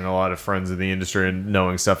having a lot of friends in the industry and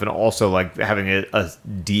knowing stuff, and also like having a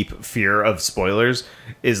deep fear of spoilers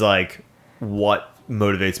is like what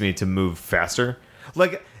motivates me to move faster.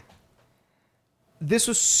 Like, this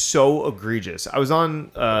was so egregious. I was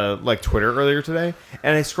on like Twitter earlier today,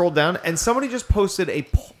 and I scrolled down, and somebody just posted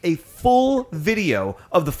a full video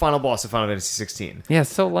of the final boss of Final Fantasy 16. Yeah,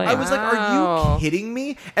 so lame. I was like, "Are Wow. you kidding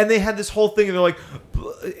me?" And they had this whole thing, and they're like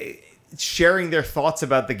sharing their thoughts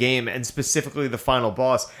about the game and specifically the final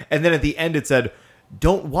boss. And then at the end, it said,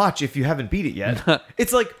 "Don't watch if you haven't beat it yet."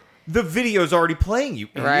 It's like the video's already playing, you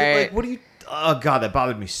idiot. Right. Like, what do you? Oh god, that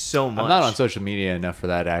bothered me so much. I'm not on social media enough for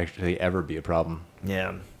that to actually ever be a problem.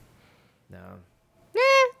 Yeah. No.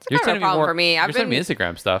 It's kind of a problem for me. You're I've sending me been.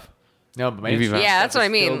 Instagram stuff. No, but my Maybe Instagram not. Yeah, stuff that's what is I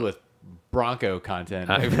mean. Filled with Bronco content.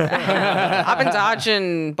 Uh, I've been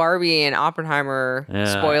dodging Barbie and Oppenheimer Yeah.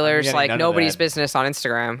 spoilers I'm getting like none of nobody's that. business on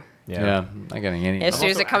Instagram. yeah, not getting any. As soon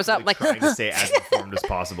as Also it comes up, actively like, trying to stay as informed as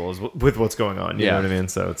possible with what's going on. You Yeah. know what I mean?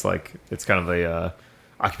 So it's like it's kind of a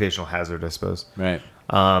occupational hazard, I suppose. Right.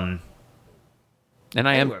 And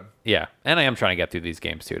I am, Anyway. yeah, and I am trying to get through these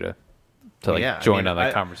games too to like Yeah, I join mean, on that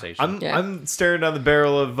I- conversation. Yeah. I'm staring down the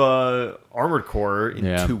barrel of Armored Core in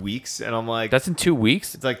Yeah. 2 weeks, and I'm like, That's in 2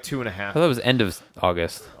 weeks. it's like 2.5. I thought it was end of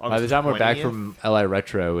August. By the time we're back 20th. from LI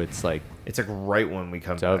Retro, it's like it's like right when we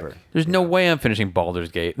come it's back. over. There's no way I'm finishing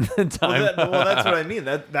Baldur's Gate in time. Well, that's what I mean.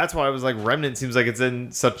 That's why I was like, Remnant seems like it's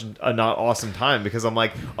in such a not awesome time, because I'm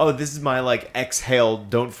like, oh, this is my like exhale,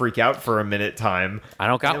 don't freak out for a minute time. I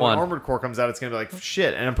don't got And then when one. Armored Core comes out, it's gonna be like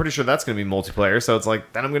shit, and I'm pretty sure that's gonna be multiplayer. So it's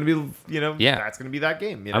like then I'm gonna be, Yeah. that's gonna be that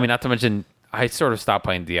game. You know? I mean, not to mention, I sort of stopped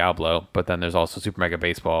playing Diablo, but then there's also Super Mega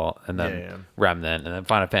Baseball, and then Yeah. Remnant, and then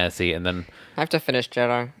Final Fantasy, and then I have to finish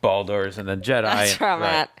Jedi. Baldur's, and then Jedi. That's where I'm Right.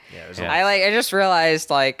 at. Yeah, there's Yeah. I just realized,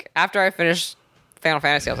 like, after I finished Final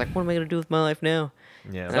Fantasy, I was like, what am I gonna do with my life now?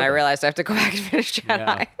 yeah. And I realized I have to go back and finish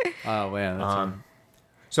Jedi. Yeah. Oh man, that's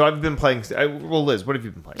So I've been playing. Well, Liz, what have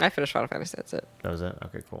you been playing? I finished Final Fantasy. That's it. That was it.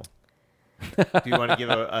 Okay, cool. Do you want to give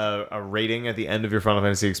a rating at the end of your Final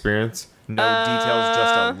Fantasy experience? No details,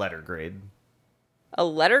 just a letter grade. A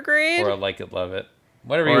letter grade? Or a like it, love it,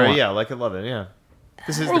 whatever Or you want. yeah, like it, love it. Yeah.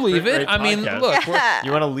 This is Or the leave Crit it. Rate I mean, podcast. look, we're-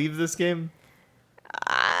 You want to leave this game?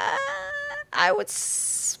 I would.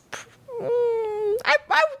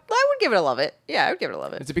 I would give it a love it. Yeah, I would give it a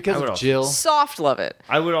love Is it. it because I would of also- Jill? Soft love it.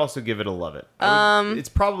 I would also give it a love it. It's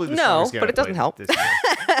probably the no, strongest game but I've it doesn't played help. this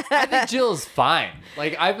year. I think Jill's fine.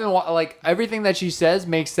 Like I've been like everything that she says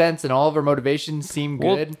makes sense, and all of her motivations seem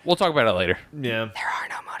good. We'll talk about it later. Yeah. There are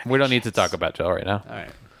no motivations. We don't need to talk about Jill right now. All right.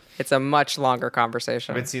 It's a much longer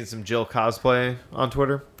conversation. I've been seeing some Jill cosplay on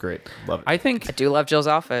Twitter. Great. Love it. I think I do love Jill's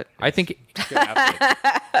outfit. Good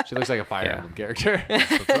outfit. She looks like a Fire Yeah. Emblem character.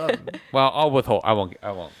 What's up? Well, I'll withhold. I won't.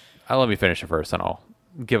 I'll let me finish it first, and I'll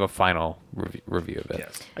give a final review of it.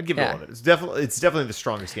 Yes. I'd give it Yeah. all of it. It's definitely the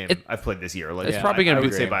strongest game It- I've played this year. Like, It's probably I gonna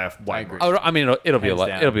would be- say by a I wide agree. margin. Oh, I mean, it'll be Hands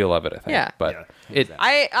down. it'll be 11, I think. Yeah. But Yeah.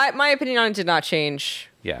 it. My opinion on it did not change.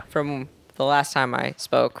 Yeah. From the last time I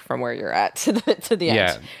spoke, from where you're at to the end.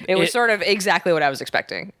 Yeah. It was It- sort of exactly what I was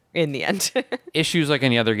expecting in the end. Issues like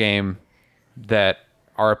any other game that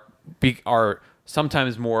are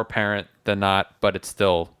sometimes more apparent than not, but it's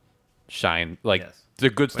still shine. Like Yes. the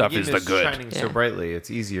good When stuff a game is the good. shining so Yeah. brightly, it's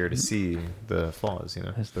easier to see the flaws, you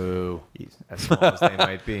know? Boo. As small as they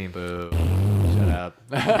might be. Boo. Shut up.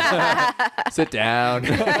 Sit down.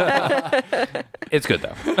 It's good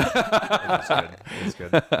though. It's good. It's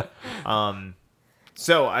good.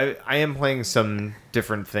 So I am playing some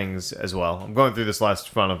different things as well. I'm going through this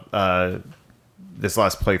last playthrough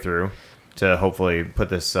to hopefully put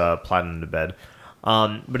this platinum to bed.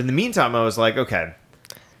 But in the meantime, I was like, okay,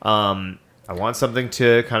 I want something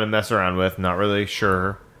to kind of mess around with. Not really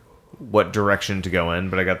sure what direction to go in,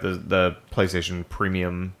 but I got the PlayStation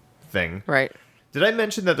Premium thing. Right. Did I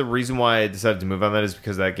mention that the reason why I decided to move on that is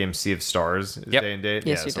because that game Sea of Stars is Yep. day and date?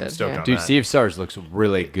 Yes, you so I'm did, stoked yeah. on Dude, that. Sea of Stars looks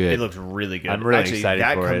really good. It looks really good. I'm really Actually, excited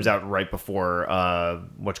that for comes it. out right before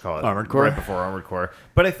whatchamacallit? Armored Core? Right before Armored Core.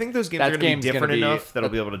 But I think those games That are going to be game's gonna different be- enough that I'll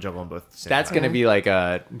be able to juggle on both. At the same That's time. going to be like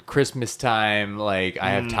a Christmas time. Like I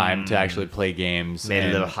have time to actually play games. made a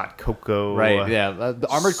and- little hot cocoa. Right, yeah. The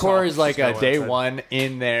Armored Core is like a Sausage day outside. one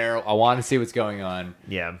in there. I want to see what's going on.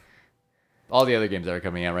 Yeah. All the other games that are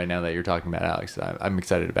coming out right now that you're talking about, Alex, I'm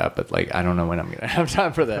excited about, but like I don't know when I'm gonna have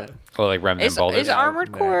time for that. Or like Remnant Is Baldur's.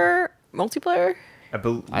 Armored Core multiplayer? I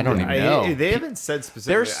don't even know. They haven't said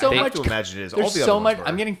specifically. There's so I have much. to imagine it is. There's All the so other much. ones were.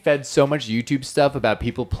 I'm getting fed so much YouTube stuff about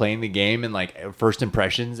people playing the game and like first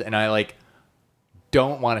impressions, and I like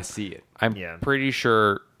don't want to see it. I'm Yeah. pretty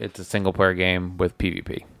sure it's a single player game with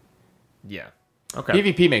PvP. Yeah. Okay.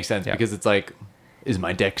 PvP makes sense Yeah. because it's like, is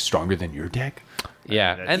my deck stronger than your deck?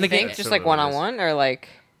 Yeah, that's- and the You game. Think That's just sort like of what it is. 1-on-1 or like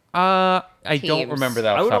I don't Teams. remember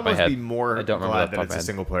that I off would the top of my almost head. be more I don't remember glad that that off it's my a head.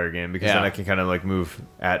 single player game because Yeah. then I can kind of like move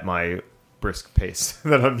at my brisk pace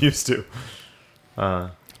that I'm used to.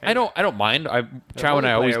 I don't mind. Chow and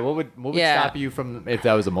I always. Multiplayer, what would Yeah. stop you from if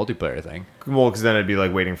that was a multiplayer thing? Well, because then I'd be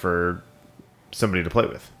like waiting for somebody to play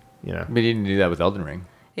with. You know. We didn't do that with Elden Ring.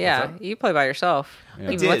 yeah, that? you play by yourself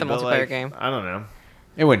even Did, with a but, multiplayer like, game. I don't know.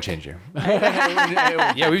 It wouldn't change you.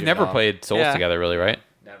 Yeah, we've never played Souls Yeah. together, really, right?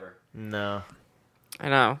 Never. No. I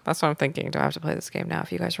know. That's what I'm thinking. Do I have to play this game now?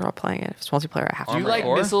 If you guys are all playing it, if it's multiplayer, I have to. Do you Armored like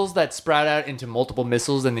Core? missiles that sprout out into multiple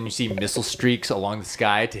missiles and then you see missile streaks along the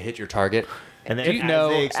sky to hit your target? And then Do you as know-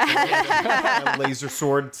 they explode, a laser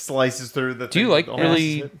sword slices through the. Do you thing like with all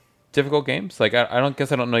really that shit. difficult games? Like, I don't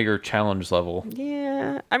guess I don't know your challenge level.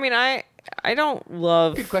 Yeah, I mean, I don't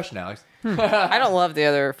love Good question, Alex. I don't love the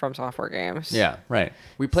other From Software games. Yeah, right.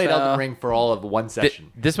 We played So- Elden Ring for all of one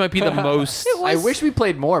session. This might be the most. I wish we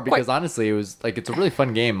played more because honestly, it was like it's a really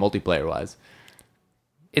fun game multiplayer wise.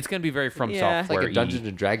 It's going to be very From Yeah. It's like Software. a Dungeons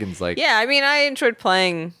and Dragons like. Yeah, I mean, I enjoyed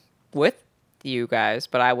playing with you guys,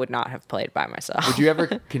 but I would not have played by myself. Would you ever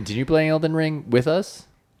continue playing Elden Ring with us?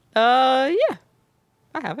 Yeah,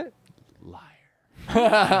 I have it. Liar.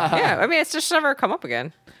 Yeah, I mean, it's just never come up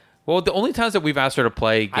again. Well, the only times that we've asked her to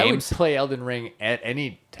play I would games, play Elden Ring at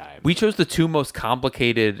any time. we chose the two most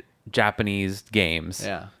complicated Japanese games.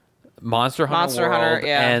 Yeah. Monster Hunter Monster World Hunter,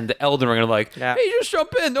 yeah. and Elden Ring are like, Yeah. hey, just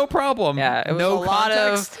jump in, no problem. Yeah, it was no a lot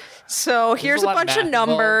context. of. So here's a a lot of bunch of math involved,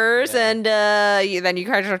 numbers, yeah. and then you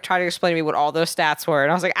kind of try to explain to me what all those stats were, and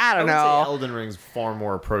I was like, I I don't would say know. Elden Ring's far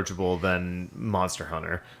more approachable than Monster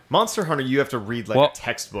Hunter. Monster Hunter, you have to read like Well, a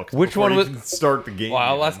textbook. which before one you was- can start the game? Well,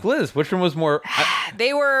 I'll even. ask Liz. Which one was more?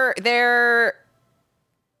 They're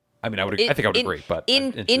I mean, I think I would agree, but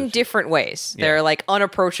in different ways. Yeah. They're like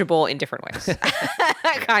unapproachable in different ways,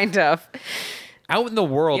 kind of. out in the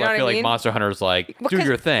world, You know I what feel I like mean? Monster Hunter is like do Because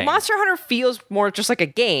your thing. Monster Hunter feels more just like a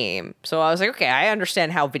game. So I was like, okay, I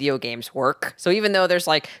understand how video games work. So even though there's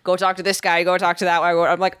like, go talk to this guy, go talk to that guy,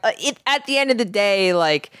 I'm like, at the end of the day,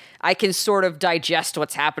 like I can sort of digest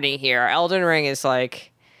what's happening here. Elden Ring is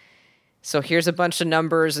like, So here's a bunch of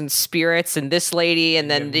numbers and spirits and this lady, and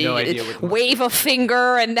then have no idea what the wave a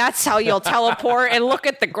finger, and that's how you'll teleport and look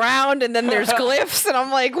at the ground, and then there's glyphs, and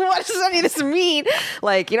I'm like, what does any of this mean?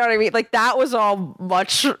 Like, you know what I mean? Like that was all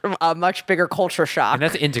a much bigger culture shock. And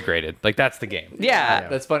that's integrated. Like that's the game. Yeah,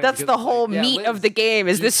 That's funny That's because, the whole like, yeah, meat Liz, of the game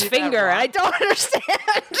is did you this see that finger, and I rock? don't understand.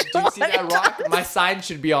 Do you see that rock? My sign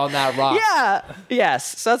should be on that rock. Yeah.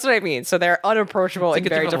 Yes. So that's what I mean. So they're unapproachable in like a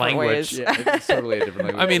very different different language. ways. Yeah, it's totally a different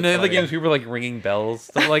language. I mean, It's the funny. games people were like ringing bells.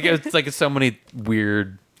 So, like it's like so many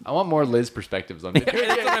weird. I want more Liz perspectives on video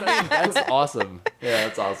games. That's awesome. Yeah,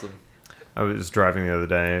 that's awesome. I was driving the other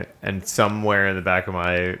day, and somewhere in the back of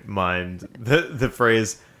my mind, the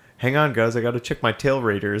phrase, "Hang on, guys, I got to check my tail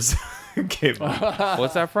raiders," came up.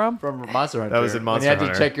 What's that from? From Monster Hunter. That was in Monster when you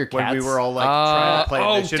Hunter. had to check your cats. When we were all like trying to play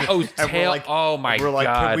a mission. and we're tail. like, Oh my we're like,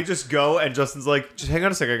 God. can we just go? And Justin's like, just hang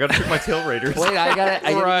on a second, I got to check my tail raiders. Wait, I gotta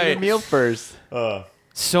eat Right. a meal first.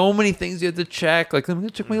 So many things you have to check. Like, let me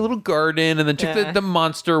check my little garden, and then check Yeah. the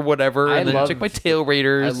monster, whatever, I and then love- check my tail I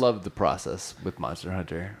raiders. love the process with Monster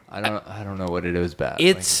Hunter. I don't know what it is about.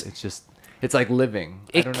 It's- it's just it's like living.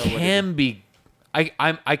 I It don't know what can be.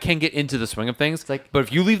 I can get into the swing of things. like- but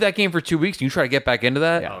if you leave that game for 2 weeks and you try to get back into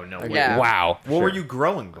that, Yeah. Oh, no Okay. way. Yeah. wow. What were you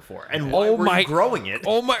growing before? And why Oh were my- you growing it?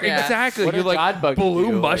 Oh my, Yeah. exactly. What You're do like God bugs blue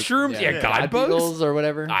do? Like, mushrooms. yeah, God bugs. beetles or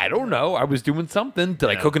whatever. I don't know. I was doing something. Did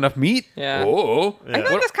I Yeah. cook enough meat? Yeah. Oh. I feel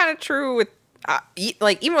like that's kind of true with,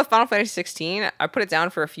 like, even with Final Fantasy 16, I put it down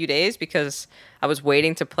for a few days because I was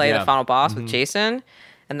waiting to play Yeah. the final boss with Jason.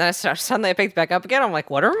 And then suddenly I picked it back up again. I'm like,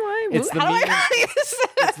 what am I? It's the How do I meme- play this?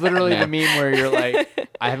 It's literally the meme where you're like,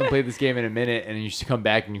 I haven't played this game in a minute, and you just come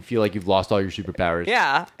back and you feel like you've lost all your superpowers.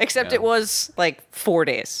 Yeah, except Yeah. it was like 4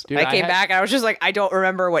 days. Dude, I I came had- back and I was just like, I don't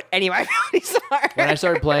remember what any of my abilities are. When I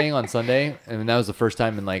started playing on Sunday, and that was the first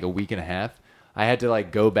time in like a week and a half, I had to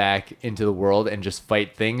like go back into the world and just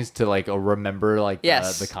fight things to like remember like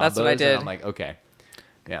Yes, the combos. that's what I did. And I'm like, okay,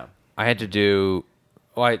 yeah. I had to do.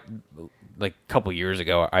 Well, like a couple years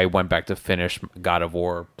ago, I went back to finish God of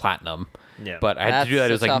War Platinum. Yeah. But I had to do that. That's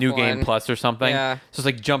It was a like tough New Game one. Plus or something. Yeah. So it's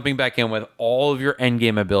like jumping back in with all of your end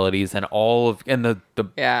game abilities and all of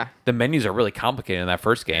Yeah. the menus are really complicated in that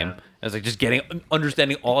first game. Yeah. And it's like just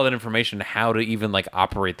understanding all that information, how to even like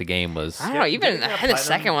operate the game was. I don't know. Even getting in that the platinum-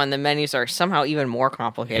 second one, the menus are somehow even more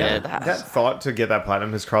complicated. That thought to get that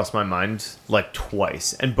platinum has crossed my mind like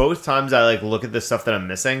twice, and both times I like look at the stuff that I'm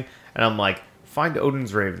missing, and I'm like, find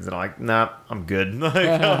Odin's Ravens, and I'm like, nah, I'm good. Like,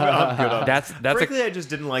 I'm good on That's Frankly, I just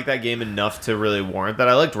didn't like that game enough to really warrant that.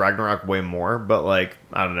 I liked Ragnarok way more, but like,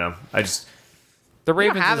 I don't know. I just the You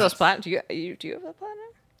Ravens. don't have is- those platinum. Do you have that platinum?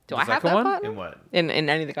 Do I have second that one? platinum? in what? In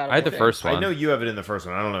any of the God of I had War the first games? one. I know you have it in the first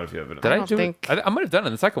one. I don't know if you have it. In Did I don't do think- it? I might have done it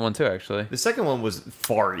in the second one too, actually. The second one was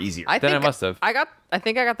far easier. Then I must have. I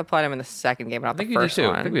think I got the platinum in the second game, but not I think the you did first too.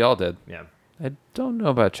 one. I think we all did. yeah. I don't know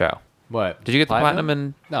about Chow. What? Did you get the platinum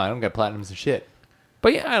in? No, I don't get platinums and shit.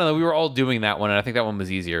 But yeah, I don't know. We were all doing that one, and I think that one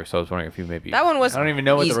was easier. So I was wondering if you maybe. That one was. I don't even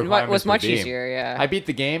know what the requirements was much would be. easier. Yeah. I beat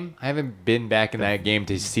the game. I haven't been back in that game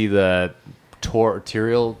to see the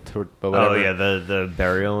tutorial, but whatever. Oh yeah, the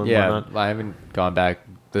burial and yeah. whatnot. I haven't gone back.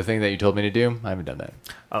 The thing that you told me to do, I haven't done that.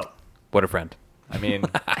 Oh, What a friend. I mean,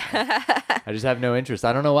 I just have no interest.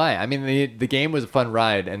 I don't know why. I mean, the game was a fun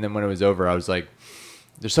ride, and then when it was over, I was like,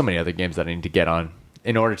 "There's so many other games that I need to get on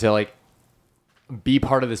in order to like be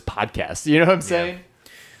part of this podcast." You know what I'm saying?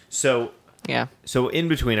 so yeah. So in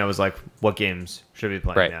between, I was like, what games should I be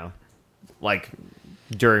playing Right. now? Like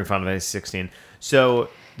during Final Fantasy 16. So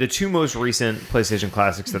the two most recent PlayStation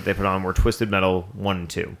classics that they put on were Twisted Metal 1 and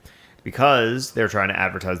 2 because they're trying to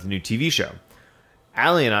advertise the new TV show.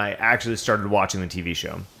 Allie and I actually started watching the TV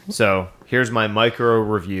show. So here's my micro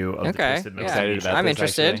review of the Okay. Twisted Metal Yeah. TV Excited show. about I'm this,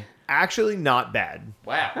 interested. Actually not bad.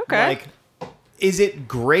 Wow. Okay. Like, is it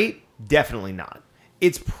great? Definitely not.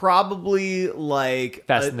 It's probably like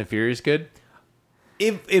Fast and the Furious, good.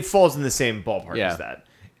 it falls in the same ballpark Yeah. as that.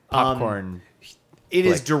 Popcorn. It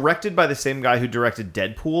is Like- directed by the same guy who directed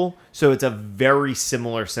Deadpool, so it's a very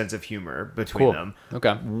similar sense of humor between Cool. them.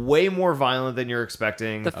 Okay. Way more violent than you're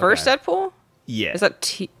expecting. The first Deadpool yeah. is that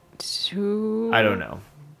two? I don't know.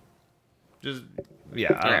 Just yeah,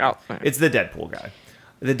 I don't Alright, know. I'll- It's the Deadpool guy.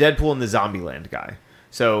 The Deadpool and the Zombieland guy.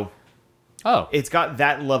 So Oh, it's got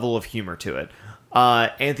that level of humor to it.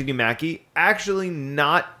 Anthony Mackie, actually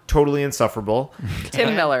not totally insufferable.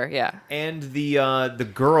 Tim Miller. Yeah. And the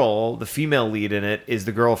girl, the female lead in it, is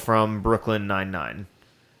the girl from Brooklyn Nine-Nine.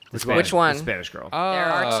 Which one? The Spanish girl. There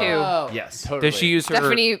are two. Oh, Yes. Totally. Did she use her?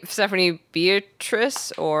 Stephanie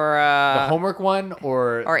Beatrice or the homework one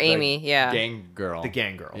or the Amy, yeah. gang girl? The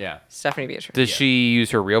gang girl. Yeah. Stephanie Beatrice. Does she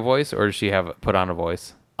use her real voice, or does she have put on a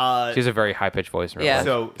voice? She has a very high pitched voice. In real Yeah. life.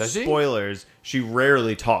 So Does she? spoilers, she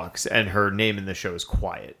rarely talks, and her name in the show is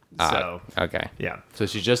Quiet. So Okay. yeah, So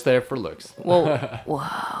she's just there for looks. Well,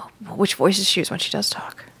 whoa. Which voice does she use when she does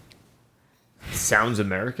talk? sounds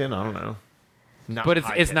American. I don't know. Not But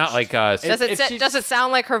it's not high-pitched. like Does it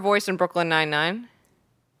sound like her voice in Brooklyn Nine-Nine?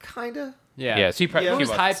 Kinda. Yeah. yeah. She Yeah. probably It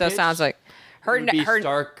was high So it sounds like her her be her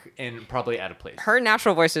stark and probably out of place. her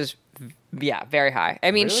natural voice is very high.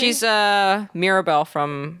 I mean, Really? she's Mirabelle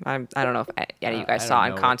from I don't know if any of you guys I saw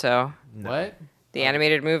don't know. Encanto, What? the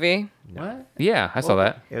animated movie. What? Yeah, I saw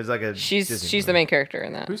that. It was like a. She's Disney the movie. main character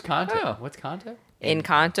in that. Who's Kanto? Oh. What's Kanto?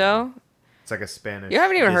 Encanto? It's like a Spanish. You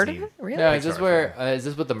haven't even heard of Disney- it? Really? No, is this Pixar where? Is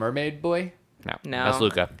this with the mermaid boy? No, No. that's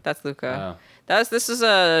Luca. That's Luca. Oh. This is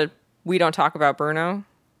a We Don't Talk About Bruno.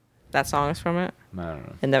 That song is from it. I don't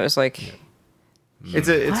know. And that was like It's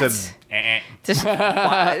a. It's What? a. this,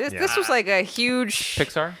 wow, this Yeah. was like a huge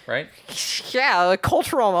Pixar, right? a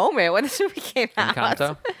cultural moment when this movie came out.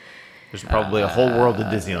 Encanto. There's probably a whole world of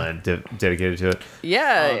Disneyland dedicated to it.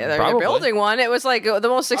 Yeah, they're probably. building one. It was like the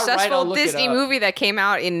most I'll successful look it Disney up. movie that came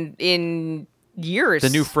out in years. The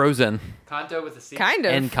new Frozen. Kanto with a C. kind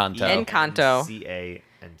of Encanto. Encanto. Canto.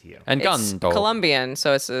 It's Encanto. Colombian,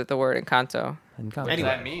 so it's the word Encanto. Encanto. What does Anyway.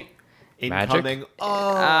 that mean? Magic? Incoming.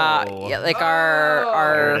 Oh. Yeah, like our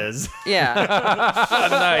There it is. yeah.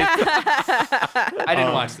 I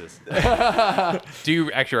didn't watch this. Do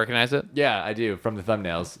you actually recognize it? Yeah, I do from the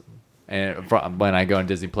thumbnails, and from when I go on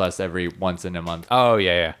Disney Plus every once in a month, Oh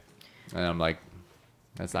yeah, and I'm like,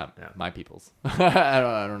 that's not Yeah. my people's.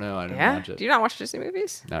 I don't know. I didn't Yeah. watch it. Do you not watch Disney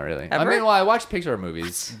movies? Not really. Ever? I mean, well, I watch Pixar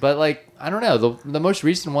movies, but like, I don't know. The most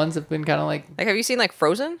recent ones have been kind of like, Like, have you seen like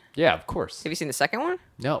Frozen? yeah, of course. Have you seen the second one?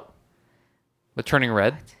 No. The Turning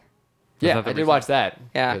Red. Yeah, that the I did recent- watch that.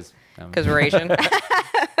 Yeah. 'cause, Because we're Asian.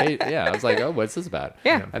 yeah, I was like, oh, what's this about?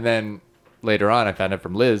 Yeah. And then later on, I found out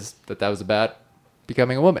from Liz that was about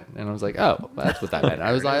becoming a woman, and I was like, oh, that's what that meant.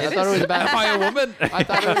 I was like, I thought it was about. Am I a woman? I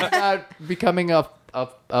thought it was about becoming a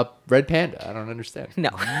red panda. I don't understand. No.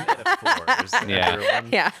 Metaphors, Yeah. everyone.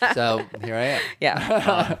 Yeah. So here I am.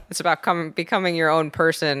 Yeah. It's about becoming your own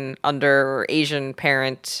person under Asian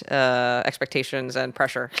parent expectations and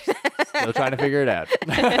pressure. Still trying to figure it out.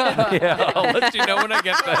 Yeah, I'll let you know when I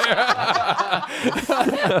get there.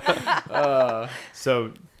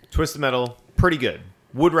 So, Twisted Metal, pretty good.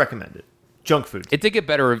 Would recommend it. Junk food. It did get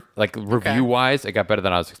better, like review wise. It got better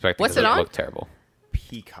than I was expecting. What's 'cause it on? looked terrible.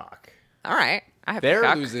 Peacock. All right. I have They're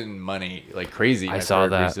Peacock. losing money like crazy. I I've saw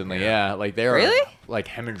heard that. recently. Yeah, like they're Really? like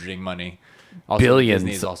hemorrhaging money. Also, Billions.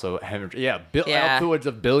 Disney's also hemorrhaging. Yeah, Yeah. upwards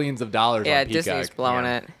of billions of dollars. Yeah, on Peacock. Disney's blowing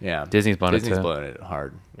Yeah. it. Yeah, Disney's blowing it, too. blowing it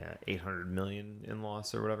hard. Yeah, 800 million in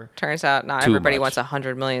loss or whatever. Turns out not Too everybody much. wants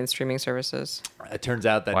 100 million streaming services. It turns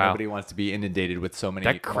out that Wow. nobody wants to be inundated with so many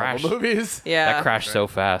That Marvel crashed. movies. Yeah. That crashed so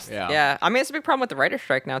fast. Yeah. Yeah. I mean, it's a big problem with the writer's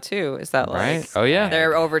strike now, too. Is that, like, Right? Oh yeah.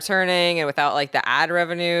 they're overturning, and without, like, the ad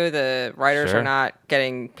revenue, the writers Sure. are not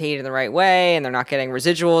getting paid in the right way, and they're not getting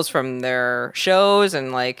residuals from their shows,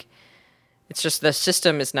 and, like, it's just the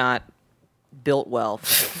system is not built well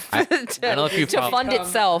I don't know if you to follow- fund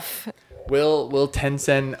itself. Will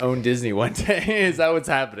Tencent own Disney one day? Is that what's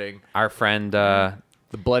happening? Our friend. The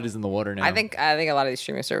blood is in the water now. I think a lot of these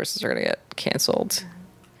streaming services are going to get canceled.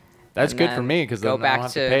 that's and good for then me because go then I don't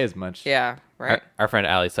have to pay as much. Yeah, right. Our friend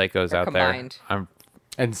Ali Psycho's They're out combined. there.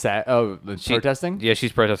 And the protesting. Yeah,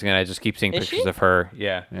 she's protesting, and I just keep seeing Is pictures she? of her.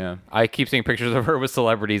 Yeah. Yeah. I keep seeing pictures of her with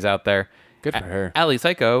celebrities out there. Good for her. Ali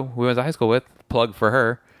Psycho, who I went to high school with, plug for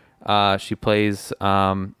her. She plays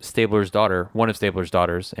Stabler's daughter, one of Stabler's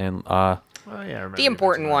daughters, and Oh, yeah, I remember The you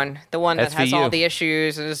important mentioned one, the one that has SVU. all the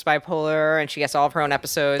issues and is bipolar, and she gets all of her own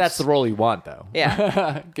episodes. That's the role you want, though.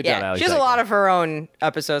 Yeah. Good job, Yeah, Ali she has a Psycho. lot of her own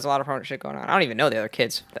episodes, a lot of her own shit going on. I don't even know the other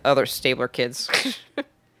kids, the other Stabler kids.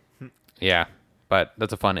 yeah. But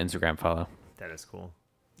that's a fun Instagram follow. that. That is cool.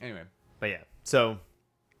 Anyway, But yeah, so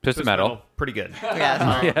Twisted Metal. pretty good.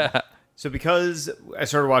 yeah. So because I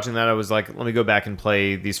started watching that, I was like, let me go back and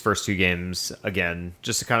play these first two games again,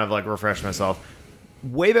 just to kind of like refresh myself.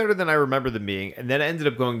 Way better than I remember them being, and then I ended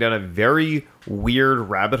up going down a very weird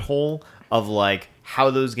rabbit hole of like how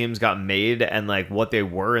those games got made and like what they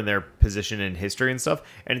were in their position in history and stuff.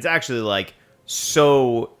 And it's actually like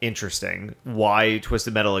so interesting why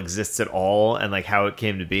Twisted Metal exists at all and like how it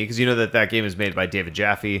came to be, because you know that game is made by David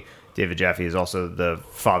Jaffe. David Jaffe is also the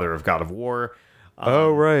father of God of War.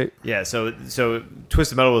 Right. Yeah, so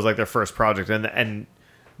Twisted Metal was like their first project, and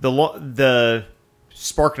the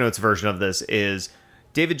SparkNotes version of this is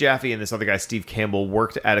David Jaffe and this other guy Steve Campbell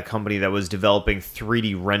worked at a company that was developing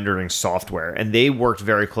 3D rendering software, and they worked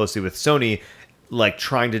very closely with Sony like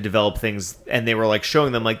trying to develop things, and they were like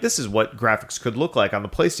showing them like this is what graphics could look like on the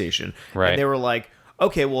PlayStation. Right. And they were like,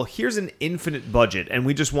 okay, well, here's an infinite budget, and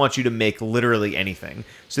we just want you to make literally anything.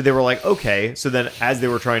 So they were like, okay. So then as they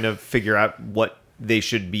were trying to figure out what they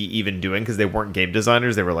should be even doing, because they weren't game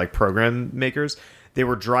designers, they were like program makers. They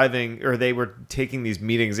were driving, or they were taking these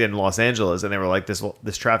meetings in Los Angeles, and they were like,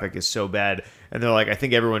 this traffic is so bad. And they're like, I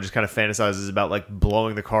think everyone just kind of fantasizes about like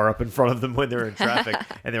blowing the car up in front of them when they're in traffic.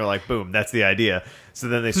 And they were like, boom, that's the idea. So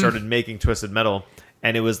then they started making Twisted Metal,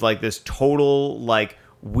 and it was like this total like,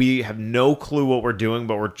 we have no clue what we're doing,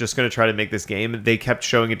 but we're just going to try to make this game. They kept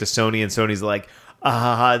showing it to Sony, and Sony's like,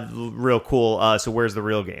 real cool. So where's the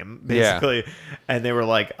real game, basically? Yeah. And they were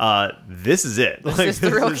like, this is it. This like, is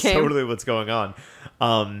the real is game. Totally what's going on.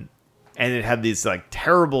 And it had these like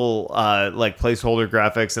terrible like placeholder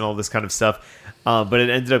graphics and all this kind of stuff. But it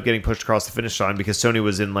ended up getting pushed across the finish line because Sony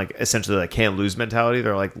was in like essentially like can't lose mentality.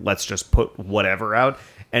 They're like, let's just put whatever out.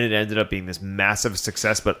 And it ended up being this massive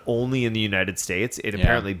success, but only in the United States. It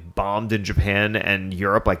apparently bombed in Japan and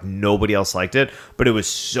Europe. Like nobody else liked it, but it was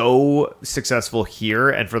so successful here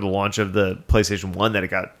and for the launch of the PlayStation 1 that it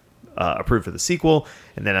got approved for the sequel.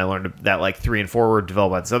 And then I learned that like 3 and 4 were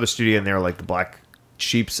developed by this other studio, and they were like the black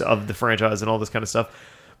sheeps of the franchise and all this kind of stuff.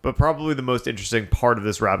 But probably the most interesting part of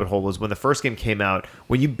this rabbit hole was when the first game came out.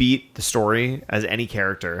 When you beat the story as any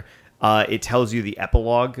character, it tells you the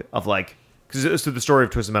epilogue of like, because so the story of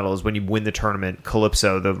Twisted Metal is when you win the tournament,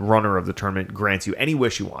 Calypso, the runner of the tournament, grants you any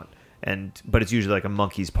wish you want, but it's usually like a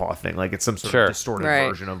monkey's paw thing, like it's some sort of distorted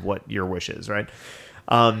version of what your wish is, right?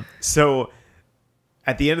 So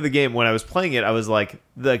at the end of the game, when I was playing it, I was like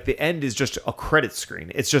the end is just a credit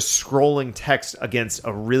screen. It's just scrolling text against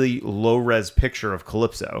a really low res picture of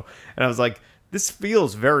Calypso, and I was like, this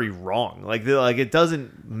feels very wrong. Like it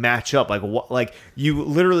doesn't match up. Like what? Like you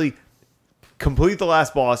literally complete the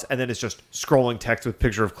last boss, and then it's just scrolling text with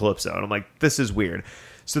picture of Calypso, and I'm like, this is weird.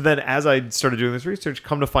 So then as I started doing this research,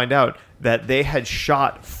 come to find out that they had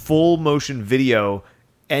shot full motion video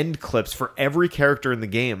end clips for every character in the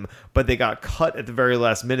game, but they got cut at the very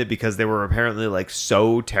last minute because they were apparently like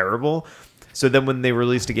so terrible. So then when they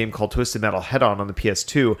released a game called Twisted Metal Head-On the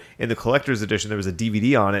PS2, in the collector's edition, there was a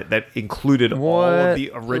DVD on it that included all of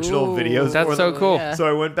the original videos. That's so cool. Yeah. So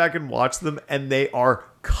I went back and watched them, and they are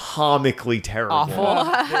comically terrible. Awful.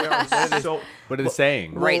 They are so... What are they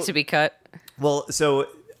saying? Right to be cut. Well, so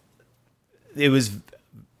it was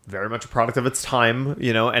very much a product of its time,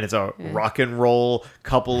 you know, and it's a rock and roll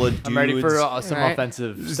couple of dudes. I'm ready for some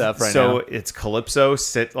offensive stuff right now. So it's Calypso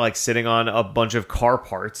sitting on a bunch of car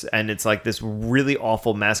parts, and it's like this really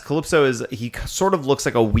awful mess. Calypso he sort of looks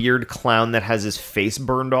like a weird clown that has his face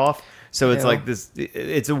burned off. So it's like this,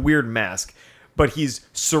 it's a weird mask, but he's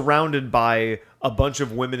surrounded by a bunch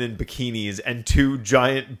of women in bikinis and 2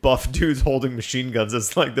 giant buff dudes holding machine guns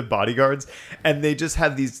as like the bodyguards, and they just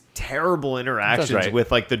have these terrible interactions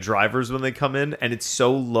with like the drivers when they come in, and it's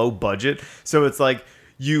so low budget. So it's like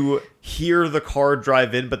you hear the car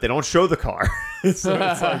drive in, but they don't show the car. So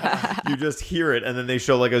it's like you just hear it, and then they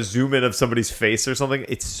show like a zoom in of somebody's face or something.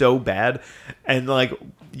 It's so bad. And like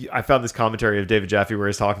I found this commentary of David Jaffe where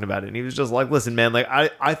he's talking about it, and he was just like, listen, man, like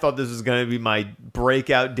I thought this was going to be my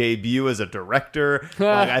breakout debut as a director.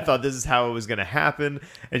 Like I thought this is how it was going to happen.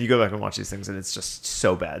 And you go back and watch these things, and it's just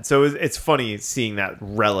so bad. So it's funny seeing that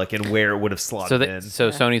relic and where it would have slotted in. So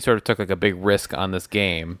Sony sort of took like a big risk on this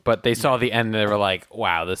game, but they saw the end and they were like,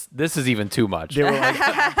 wow, this is even too much. They were like,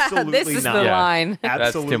 absolutely This is not. the line.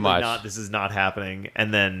 Absolutely too much. not. This is not happening.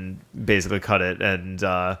 And then basically cut it and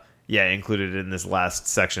included it in this last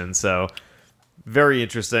section. So very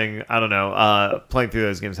interesting. I don't know. Playing through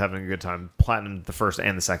those games, having a good time. Platinum the first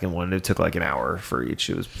and the second one. It took like an hour for each.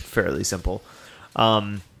 It was fairly simple.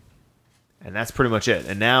 And that's pretty much it.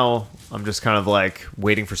 And now I'm just kind of like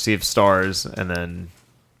waiting for Sea of Stars and then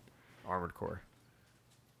Armored Core.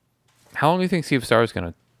 How long do you think Sea of Stars is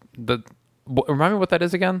going to... Remind me what that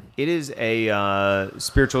is again? It is a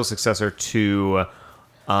spiritual successor to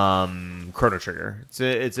Chrono Trigger. It's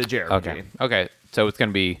a JRPG. Okay. So it's going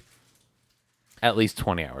to be at least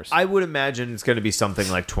 20 hours. I would imagine it's going to be something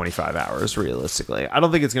like 25 hours, realistically. I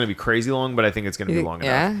don't think it's going to be crazy long, but I think it's going to be long enough.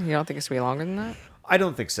 Yeah? You don't think it's going to be longer than that? I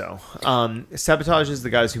don't think so. Sabotage is the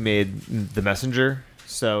guys who made The Messenger,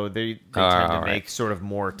 so they tend to make sort of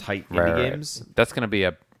more tight indie games. Right. That's going to be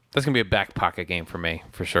a back pocket game for me,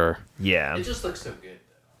 for sure. Yeah. It just looks so good,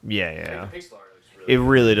 though. Yeah. Pixel art looks really It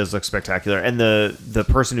really does look spectacular, and the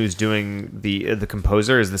person who's doing the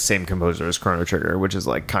composer is the same composer as Chrono Trigger, which is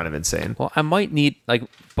like kind of insane. Well, I might need like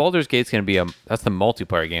Baldur's Gate's going to be that's the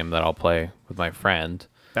multiplayer game that I'll play with my friend.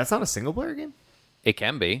 That's not a single player game? It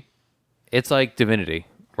can be. It's like Divinity,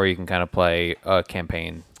 where you can kind of play a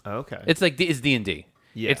campaign. Okay. It's like it's D&D.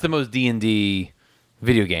 Yeah. It's the most D&D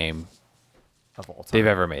video game of all time. they've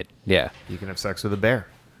ever made. Yeah, You can have sex with a bear.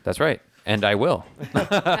 that's right. And I will.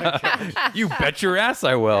 You bet your ass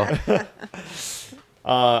I will.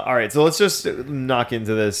 All right, so let's just knock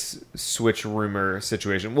into this Switch rumor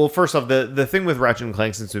situation. Well, first off, the thing with Ratchet and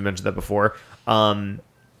Clank, since we mentioned that before, the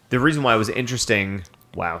reason why it was interesting.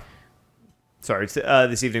 Wow. Sorry,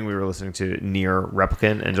 this evening we were listening to Nier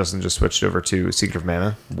Replicant, and Justin just switched over to Secret of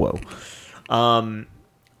Mana. Whoa.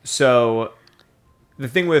 So the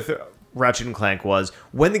thing with Ratchet and Clank was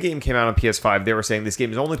when the game came out on PS5, they were saying this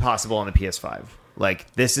game is only possible on the PS5.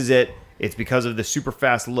 Like, this is it. It's because of the super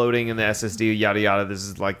fast loading and the SSD, yada yada. This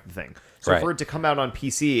is like the thing. So Right. for it to come out on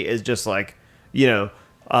PC is just like,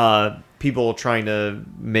 people trying to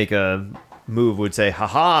make a move would say,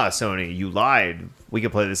 haha, Sony, you lied. We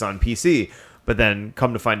could play this on PC. But then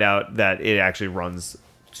come to find out that it actually runs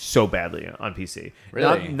so badly on PC.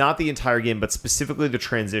 Really? Not the entire game, but specifically the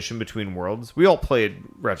transition between worlds. We all played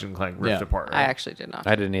Ratchet and Clank Rift Yeah. Apart, right? I actually did not.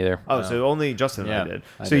 I didn't either. Oh, so only Justin and I Yeah, did.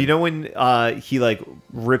 I So did. you know when he like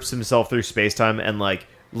rips himself through space time and like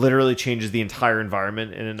literally changes the entire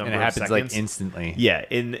environment in a number And it of happens seconds? like instantly. Yeah,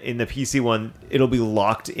 in the PC one, it'll be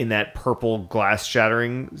locked in that purple glass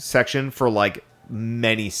shattering section for like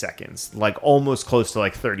many seconds, like almost close to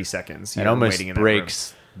like 30 seconds. It You're almost waiting in that room.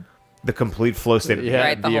 breaks. The complete flow state of the game. Yeah,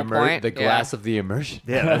 Right, the whole point, the yeah. glass of the immersion.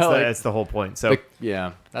 Yeah, that's, Like, that's the whole point. So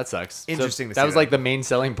yeah, that sucks. Interesting to that see was that. like the main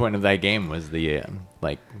selling point of that game was the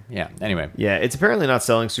Anyway, yeah, it's apparently not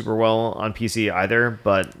selling super well on PC either,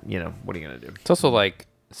 but what are you gonna do? It's also like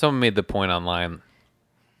someone made the point online.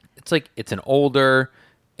 It's like it's an older,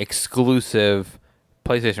 exclusive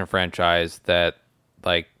PlayStation franchise that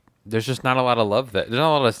like there's just not a lot of love there. There's not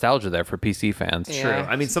a lot of nostalgia there for PC fans. Yeah. True.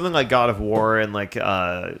 I mean, something like God of War and like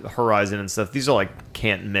Horizon and stuff. These are like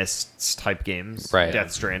can't miss type games. Right.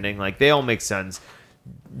 Death Stranding, like they all make sense.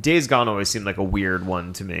 Days Gone always seemed like a weird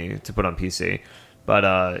one to me to put on PC,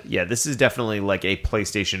 but yeah, this is definitely like a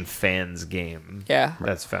PlayStation fans game. Yeah.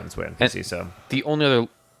 That's found its way on PC. So The only other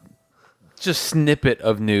just snippet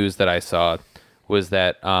of news that I saw was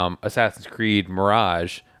that Assassin's Creed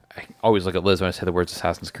Mirage. I always look at Liz when I say the words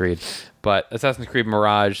Assassin's Creed, but Assassin's Creed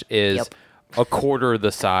Mirage is Yep. a quarter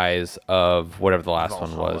the size of whatever the last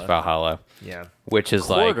one was, Valhalla. yeah, Which is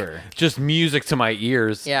Quarter. like just music to my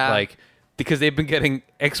ears. Yeah. Like because they've been getting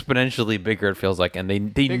exponentially bigger, it feels like, and they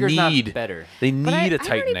Bigger's not need better. They But need I a don't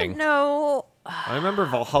tightening. even know. I remember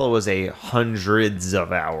Valhalla was a hundreds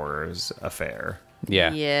of hours affair.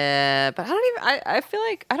 Yeah. Yeah, but I don't even. I feel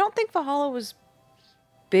like I don't think Valhalla was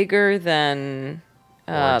bigger than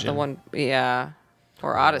the Origin. one. Yeah,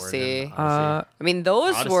 or Odyssey. Odyssey. I mean,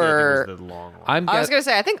 those Odyssey, I think, were. was the long one. I'm I was guess-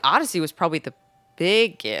 gonna say I think Odyssey was probably the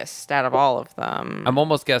biggest out of all of them. I'm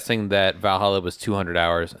almost guessing that Valhalla was 200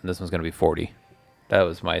 hours and this one's going to be 40. That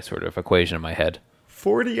was my sort of equation in my head,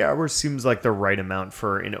 40 hours seems like the right amount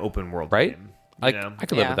for an open world right? game. I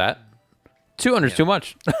could live Yeah. with that. 200 is too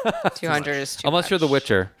much. 200 is too Unless you're The much.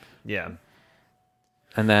 Witcher. Yeah.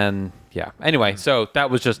 And then, yeah. Anyway, so that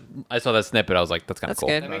was just, I saw that snippet. I was like, that's kind of That's cool.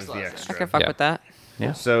 good. That was the I extra. can fuck Yeah. with that.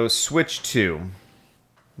 Yeah. So Switch 2,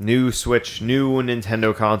 new Switch, new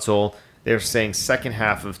Nintendo console. They're saying second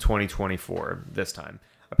half of 2024 this time.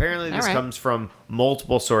 Apparently, this All right. comes from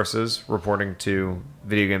multiple sources reporting to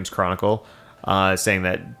Video Games Chronicle, saying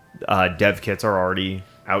that dev kits are already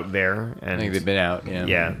out there. And I think they've been out. Yeah.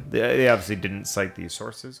 yeah, they obviously didn't cite these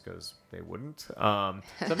sources because they wouldn't. Some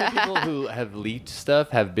of the people who have leaked stuff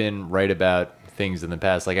have been right about things in the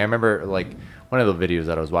past. Like I remember, like one of the videos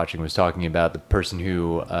that I was watching was talking about the person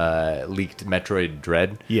who leaked Metroid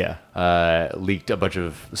Dread. Yeah. Leaked a bunch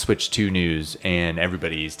of Switch 2 news, and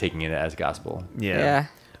everybody's taking it as gospel. Yeah.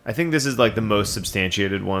 I think this is like the most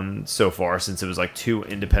substantiated one so far, since it was like two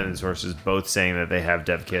independent sources both saying that they have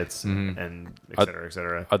dev kits and et cetera, et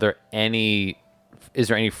cetera. Is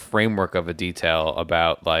there any framework of a detail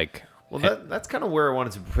about like, Well, that's kind of where I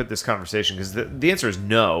wanted to put this conversation, because the answer is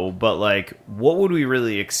no, but like, what would we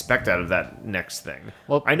really expect out of that next thing?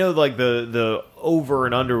 Well- I know like the over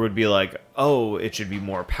and under would be like, oh, it should be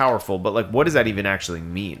more powerful, but like, what does that even actually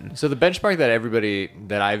mean? So the benchmark that everybody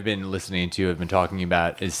that I've been listening to have been talking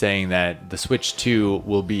about is saying that the Switch 2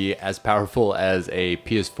 will be as powerful as a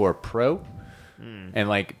PS4 Pro. And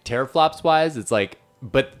like teraflops wise, it's like,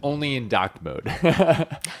 but only in docked mode.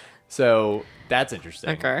 So that's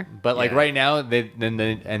interesting. Okay. But like Yeah. right now,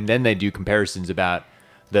 then they do comparisons about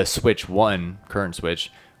the Switch 1, current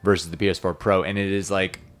Switch, versus the PS4 Pro, and it is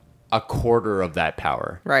like a quarter of that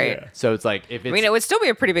power. Right. Yeah. So it's like if it's I mean, it would still be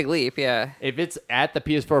a pretty big leap. Yeah. if it's at the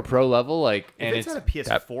PS4 Pro level, like, and If it's at a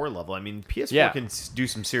PS4 level, I mean, PS4 Yeah. can do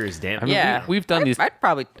some serious damage. I mean, Yeah. we've done these. I'd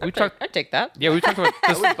probably. we talked- I'd take that. Yeah, we talked about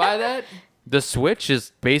I this. would buy that. The Switch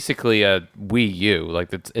is basically a Wii U. Like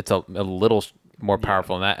it's a little more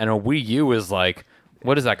powerful than that, and a Wii U is like,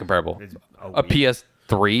 what is that comparable? It's A Wii.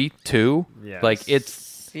 PS3, 2. Yeah, Like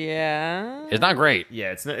it's Yeah. not great.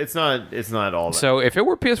 Yeah, it's not all that. So if it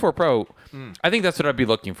were PS4 Pro, I think that's what I'd be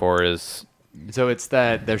looking for. Is So it's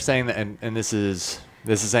that they're saying that, and this is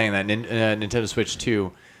saying that Nintendo Switch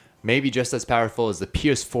 2 may be just as powerful as the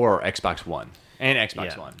PS4 or Xbox One and Xbox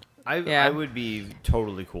yeah. One. Yeah. I would be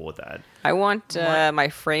totally cool with that. I want my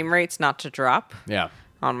frame rates not to drop Yeah.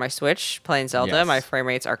 on my Switch playing Zelda. Yes. My frame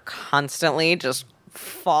rates are constantly just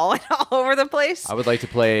falling all over the place. I would like to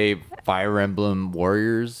play Fire Emblem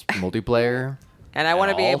Warriors multiplayer. And I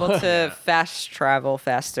want to be all. able to fast travel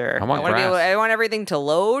faster. I want wanna grass. I want everything to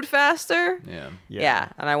load faster. Yeah. Yeah,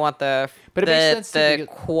 and I want the But it makes sense the to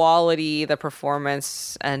quality, the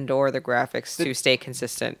performance, and or the graphics to stay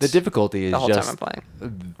consistent. The difficulty is the whole just time I'm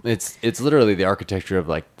playing. it's literally the architecture of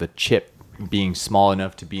like the chip being small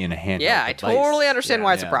enough to be in a handheld Yeah, I device. totally understand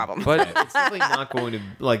why it's a Yeah. problem. but It's definitely not going to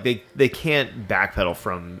like they can't backpedal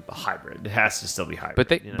from hybrid. It has to still be hybrid. but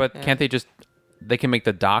they you know? but can't they just they can make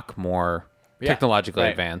the dock more Yeah, technologically right.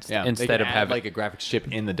 advanced Yeah. They instead can of add, having like a graphics chip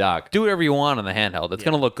in the dock. do whatever you want on the handheld. It's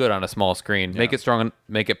going to look good on a small screen. Make Yeah. it strong,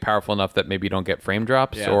 make it powerful enough that maybe you don't get frame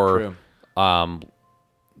drops, Yeah, or true.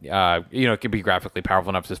 it can be graphically powerful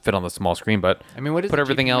enough to fit on the small screen. But I mean, what is put the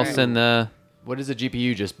everything GPU? else in the. What is a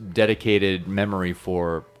GPU? Just dedicated memory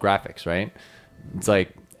for graphics, right? It's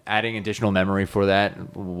like adding additional memory for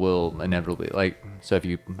that will inevitably, like, so if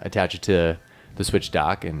you attach it to the Switch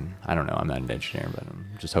dock, and I don't know, I'm not an engineer, but I'm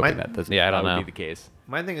just hoping My- that that's, Yeah, I don't that would know. be the case.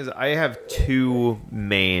 My thing is, I have two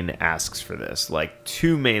main asks for this, like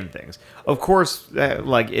two main things. Of course,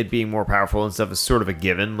 like it being more powerful and stuff is sort of a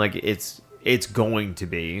given. Like it's going to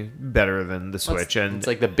be better than the Switch, and It's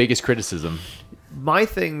like the biggest criticism. my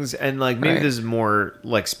things, and like maybe Right. this is more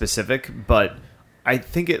like specific, but I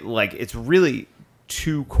think it's really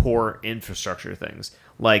two core infrastructure things.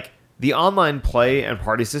 Like the online play and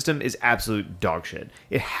party system is absolute dog shit.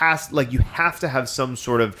 It has you have to have some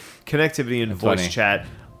sort of connectivity and voice funny. chat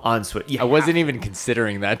on Switch. You I wasn't have- even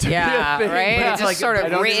considering that to Yeah, be a thing. right? but I it's just like- sort I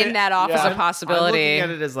of don't written even- that off as yeah. a possibility. I'm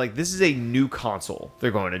looking at it as like this is a new console they're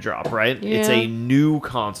going to drop, right? It's Yeah. a new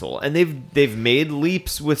console, and they've made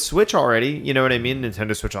leaps with Switch already. You know what I mean?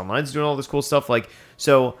 Nintendo Switch Online's doing all this cool stuff. Like,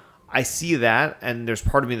 so I see that, and there's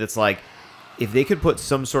part of me that's like, if they could put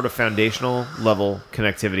some sort of foundational level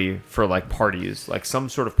connectivity for like parties, like some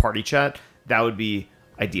sort of party chat, that would be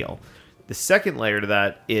ideal. The second layer to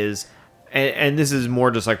that is. And this is more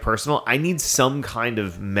just like personal. I need some kind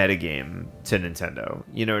of metagame to Nintendo.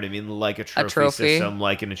 You know what I mean? Like a trophy system,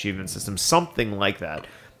 like an achievement system, something like that.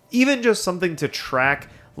 Even just something to track,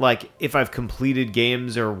 like if I've completed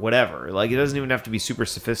games or whatever. Like it doesn't even have to be super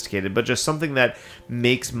sophisticated, but just something that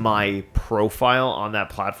makes my profile on that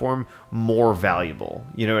platform more valuable.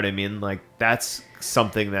 You know what I mean? Like that's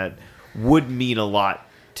something that would mean a lot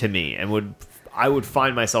to me, and I would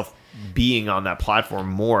find myself being on that platform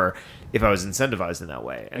more if I was incentivized in that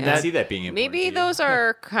way. And Yeah. I see that being important. Maybe to you. those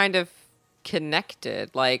are kind of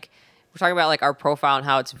connected. Like we're talking about like our profile and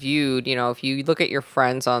how it's viewed. You know, if you look at your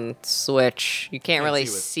friends on Switch, you can't really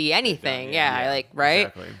see what's see anything. yeah, Like right.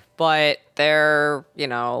 exactly. But their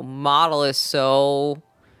model is so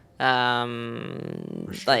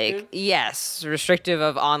like yes, restrictive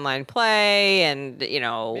of online play, and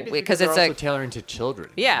because it's also a tailoring to children.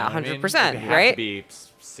 Yeah, you know what I mean? 100%, Like, they have right? To be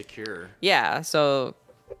secure. yeah. So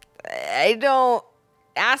I don't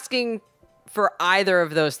asking for either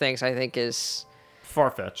of those things. I think is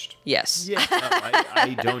far-fetched. yes. Yeah, no,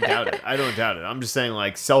 I don't doubt it. I don't doubt it. I'm just saying,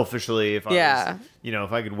 like, selfishly, if I Yeah. was,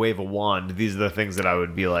 if I could wave a wand, these are the things that I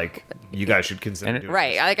would be like, you guys should consider doing.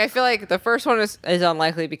 Right. this. Like I feel like the first one is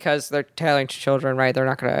unlikely because they're tailoring to children, right? They're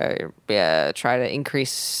not going to try to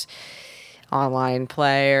increase online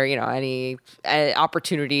play or any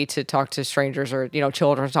opportunity to talk to strangers or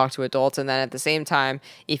children to talk to adults. And then at the same time,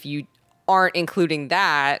 if you aren't including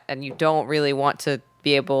that and you don't really want to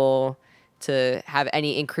be able to have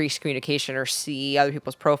any increased communication or see other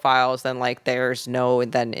people's profiles, then like there's no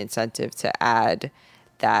then incentive to add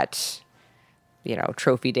that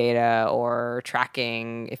trophy data or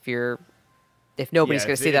tracking if nobody's Yeah,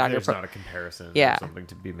 going if- to see if that on your there's pro- not a comparison Yeah. or something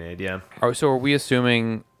to be made. Yeah. So are we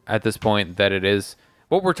assuming at this point that it is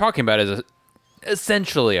what we're talking about is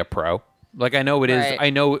essentially a pro? Like I know it is. Right. I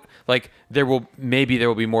know like there will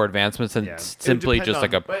be more advancements than Yeah. It would simply depend just on-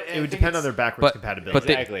 like a. But It would depend on their backwards compatibility. But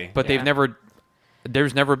Exactly. But Yeah. they've never.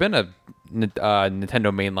 There's never been a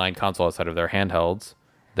Nintendo mainline console outside of their handhelds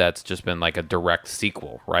that's just been like a direct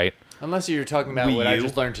sequel, right? Unless you're talking about Wii what I U?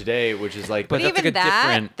 just learned today, which is like, But But that's even like a that,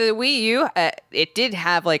 different- the Wii U, it did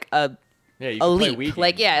have like a yeah, you a can play leap. Wii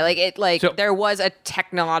Like games. yeah, like it like So- there was a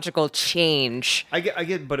technological change. I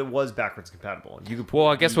get, but it was backwards compatible. You could put Well,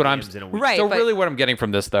 I guess Wii what I'm games in a Wii. Right, So but- really, what I'm getting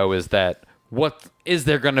from this though is that what is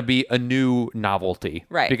there going to be a new novelty?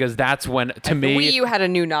 Right. Because that's when to The me Wii U had a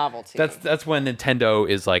new novelty. that's when Nintendo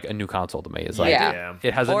is like a new console to me. Is like Yeah.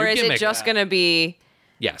 it has a or new is gimmick. it just going to be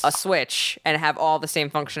yes. a Switch and have all the same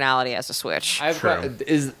functionality as a Switch?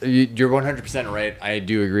 You're 100% right. I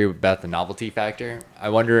do agree about the novelty factor. I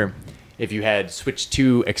wonder if you had Switch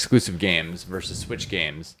 2 exclusive games versus Switch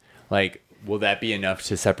games, like, will that be enough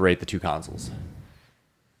to separate the two consoles?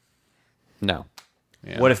 No.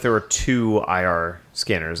 Yeah. What if there were 2 IR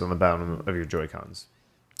scanners on the bottom of your Joy-Cons?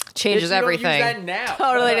 Changes everything. now.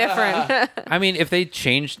 Totally different. I mean, if they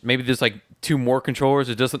changed, maybe there's like 2 more controllers.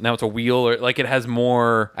 It doesn't now. It's a wheel, or like it has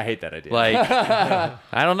more. I hate that idea. Like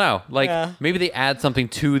I don't know. Like Yeah. maybe they add something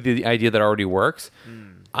to the idea that already works.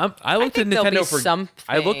 I look to think there'll be Nintendo for. something.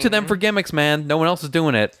 I look to them for gimmicks, man. No one else is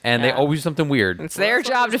doing it, and they Yeah. always do something weird. It's their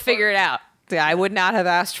job to figure it out. Yeah, I would not have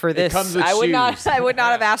asked for this. comes with I would not. shoes. I would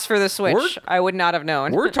not have asked for the Switch. We're- I would not have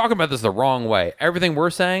known. We're talking about this the wrong way. Everything we're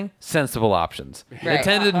saying, sensible options. Right.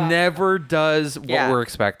 Nintendo never does what Yeah. we're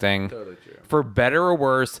expecting. Totally true. For better or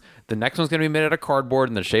worse, the next one's going to be made out of cardboard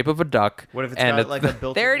in the shape of a duck. What if it's and got like a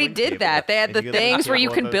built-in They already link did cable that. They had and the you get, like, things where you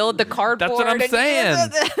cable can on build the cardboard. That's what I'm and- saying.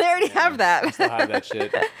 They already have that. Still have that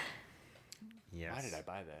shit. Yes. Why did I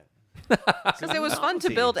buy that? Because it was fun to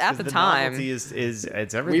build at the Because time. novelty is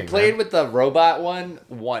it's everything. We played man. with the robot one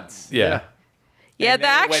once. Yeah. Yeah, And the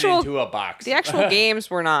then it actual went into a box. the actual games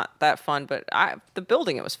were not that fun, but the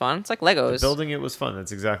building it was fun. It's like Legos. building it was fun.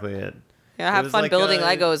 That's exactly it. Yeah, it have was fun like, building uh,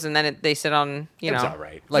 Legos, and then they sit on It was all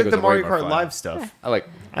right. It's like Legos the are way Mario more Kart fun. Live stuff. I like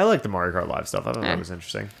I like the Mario Kart Live stuff. I thought Eh. that was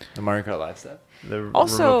interesting. the Mario Kart Live stuff. The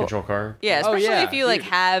Also- remote control car. Yeah, Oh, especially yeah, if you like dude.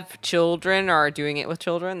 have children or are doing it with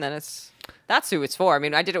children, then that's who it's for. I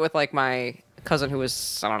mean, I did it with like my cousin who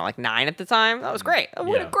was I don't know like 9 at the time. That was great. I had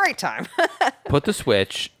Yeah. a great time. Put the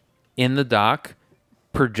Switch in the dock,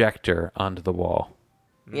 projector onto the wall.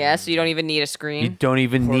 Yeah, so you don't even need a You screen. don't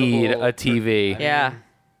even need Portable- a TV. Yeah,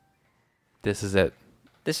 This is it.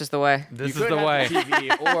 this is the way. This You is could the have way.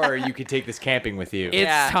 TV, or you could take this camping with you. It's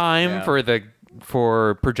Yeah. time Yeah.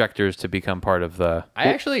 for projectors to become part of the. I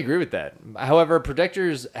actually agree with that. However,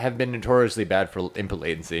 projectors have been notoriously bad for input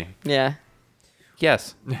latency. Yeah.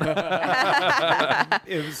 Yes.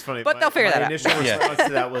 It was funny. But they'll figure that out. My initial response to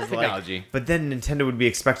that was like, Technology. but then Nintendo would be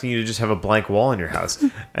expecting you to just have a blank wall in your house,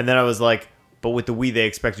 and then I was like, but with the Wii, they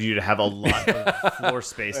expected you to have a lot of floor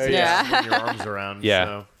space to Yeah. just move your arms around.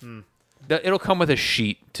 Yeah. So, It'll come with a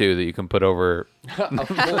sheet too that you can put over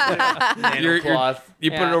your Cloth.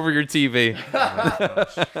 you put Yeah. it over your TV.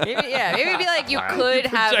 Maybe it'd be like you could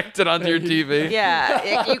have. Project it onto your TV.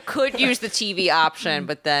 Yeah, you could use the TV option,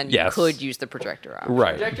 but then you Yes. could use the projector option.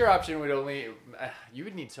 Right. Projector option would only. You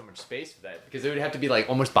would need so much space for that because it would have to be like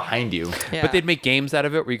almost behind you. Yeah. But they'd make games out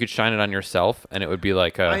of it where you could shine it on yourself, and it would be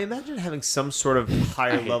like I a. imagine having some sort of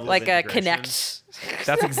higher level, like of a integration. Connect.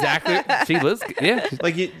 That's exactly. See, Liz. Yeah.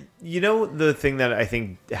 Like you know the thing that I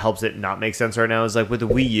think helps it not make sense right now is like with the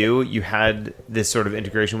Wii U, you had this sort of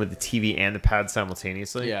integration with the TV and the pad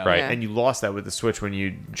simultaneously. Yeah. Right. Yeah. And you lost that with the Switch when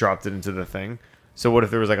you dropped it into the thing. So what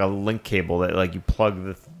if there was like a link cable that like you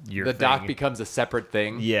plug your The thing? dock becomes a separate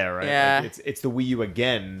thing. Yeah, right. Yeah. Like it's the Wii U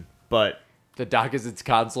again, but The dock is its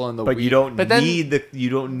console and the but Wii. you don't But then, need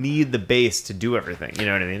the base to do everything. You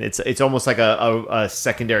know what I mean? It's almost like a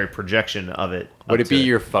secondary projection of it. Would up it be to-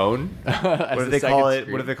 your phone? what if they call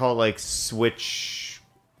it? What if they call it like Switch?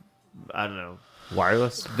 I don't know,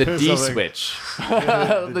 wireless. the or D something? switch?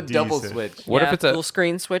 The The D double switch. switch. What if it's a dual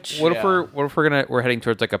screen switch? What if Yeah. we're heading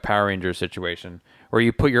towards like a Power Ranger situation where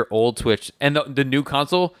you put your old Switch and the new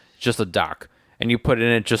console just a dock and you put in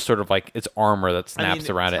it just sort of like its armor that snaps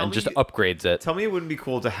around it tell and just me- upgrades it. Tell me it wouldn't be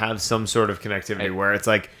cool to have some sort of connectivity where it's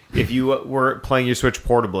like if you were playing your Switch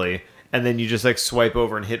portably and then you just like swipe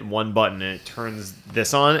over and hit one button and it turns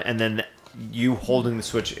this on and then you holding the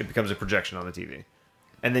Switch it becomes a projection on the TV.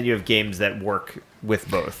 and then you have games that work with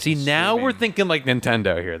both. See, now we're thinking like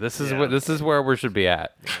Nintendo here. This is this is where we should be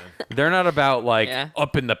at. They're not about like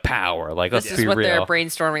up in the power. Like let's This be is what their real.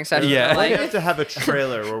 brainstorming sessions Yeah. are We like. have to have a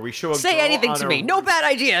trailer where we show a Say girl anything on to a me. No bad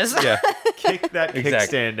ideas. Yeah. kick that Exactly.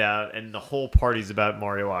 kickstand out, and the whole party's about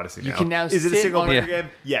Mario Odyssey. You can now is it a sit single on- player Yeah.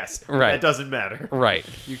 game? Yes. Right. That doesn't matter. Right.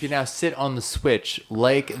 You can now sit on the Switch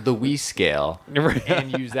like the Wii scale Right.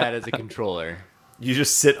 and use that as a controller. You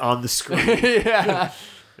just sit on the screen. Yeah.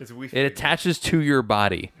 It's Wii It Fit. attaches to your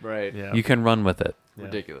body. Right. Yeah. You can run with it.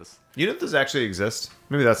 Ridiculous. You know if those actually exist?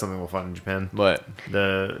 Maybe that's something we'll find in Japan. What?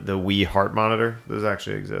 The Wii heart monitor. Those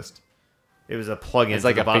actually exist. It was a plug-in It's to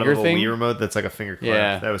like the a bottom finger of a thing? Wii remote that's like a finger clamp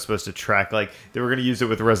Yeah. that was supposed to track, like, they were going to use it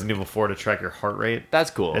with Resident Evil 4 to track your heart rate.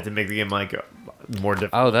 That's cool. And to make the game, like, more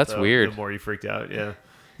difficult. Oh, that's weird. The more you freaked out, yeah. Is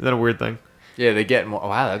that a weird thing? Yeah, they get more.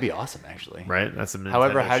 Wow, that'd be awesome, actually. Right? That's some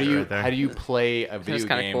However, Nintendo how do shit you right there. how do you play a video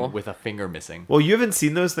kinda game cool. with a finger missing? Well, you haven't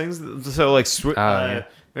seen those things? So, like, yeah.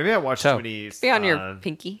 maybe I watched Toe. too many... Be on your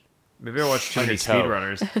pinky. Maybe I watched too On many your toe.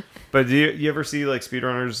 speedrunners. But do you ever see like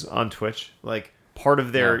speedrunners on Twitch? Like part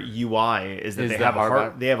of their UI is that Is they the have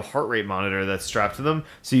heart- they have a heart rate monitor that's strapped to them,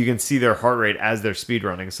 so you can see their heart rate as they're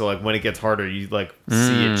speedrunning. So like when it gets harder, you like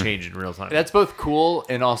see it change in real time. That's both cool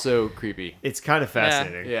and also creepy. It's kind of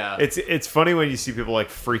fascinating. Yeah. It's funny when you see people like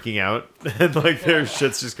freaking out and like their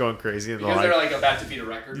shit's just going crazy and they're like, like about to beat a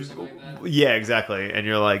record or something like that. yeah, exactly. And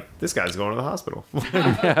you're like, this guy's going to the hospital.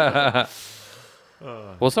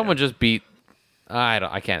 Well, someone just beat.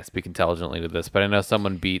 I can't speak intelligently to this, but I know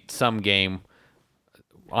someone beat some game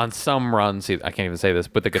on some run. See, I can't even say this,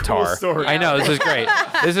 but the guitar. story. I know this is great.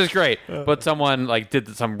 This is great. But someone like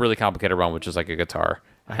did some really complicated run, which is like a guitar,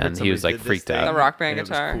 and he was somebody like did this freaked thing. The out. Rock Band And it was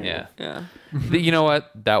guitar. cool. Yeah. Yeah. You know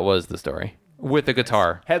what? That was the story with the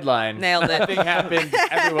guitar. Headline. Nailed it. Thing happened.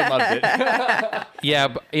 Everyone loved it. Yeah,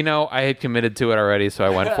 but I had committed to it already, so I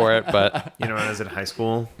went for it. But You know, when I was in high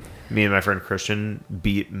school, me and my friend Christian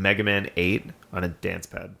beat Mega Man 8 on a dance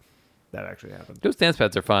pad. That actually happened. those dance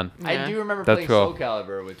pads are fun. I do remember That's playing cool. Soul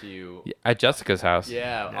Calibur with you. At Jessica's house.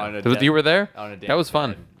 Yeah, on a You were there? on a That was dance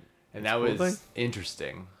fun. pad. And that cool was thing.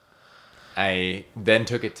 interesting. I then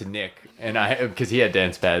took it to Nick, and because he had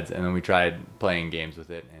dance pads, and then we tried playing games with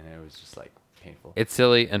it, and it was just like painful. It's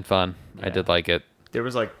silly and fun. I Yeah. did like it. There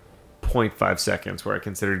was like 0.5 seconds where I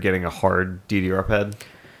considered getting a hard DDR pad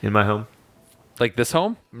in my home. Like this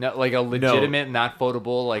home? No, like a legitimate, not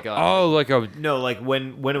foldable, like a. Oh, like a. No, like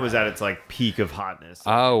when it was at its like peak of hotness.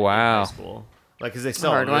 Oh, in wow. high school. Like, because they sell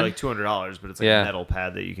hard them, they're one. like $200, but it's like Yeah. a metal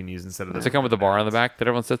pad that you can use instead of Does it come with a bar on the back that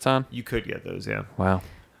everyone sits on? You could get those, yeah. Wow.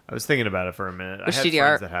 I was thinking about it for a minute. Which I had DDR?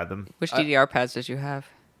 friends that had them. Which DDR pads did you have?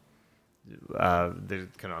 The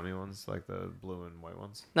Konami ones, like the blue and white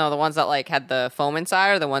ones. No, the ones that like had the foam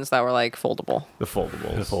inside, or the ones that were like foldable. The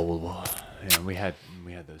foldables. foldable. Yeah, we had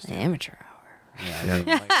those. Too. Amateur hour. Yeah, I mean,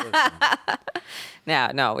 like, listen,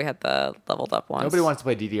 Yeah, no, we had the leveled up ones. nobody wants to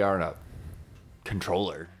play DDR on a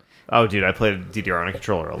controller. Oh, dude, I played DDR on a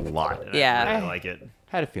controller a lot. And Yeah. I really like it.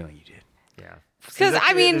 Had a feeling you did. Yeah. 'Cause, There's I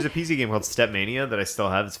actually- mean- there's a PC game called Stepmania that I still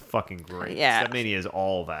have. It's fucking great. Yeah. Stepmania is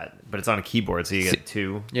all that, but it's on a keyboard, so you get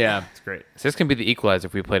two. Yeah. It's great. So this can be the equalizer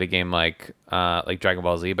if we played a game like Dragon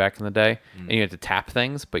Ball Z back in the day, and you had to tap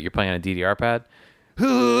things, but you're playing on a DDR pad.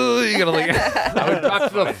 You gotta like. I would drop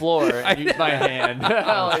to the floor and use my hand.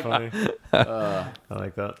 That's funny. I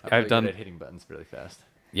like that. I've done. at hitting buttons really fast.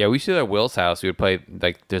 Yeah, we used to do that at Will's house. We would play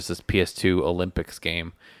like there's this PS2 Olympics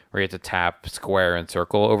game where you had to tap square and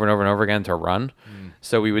circle over and over and over again to run.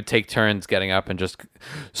 So we would take turns getting up and just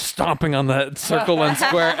stomping on that circle and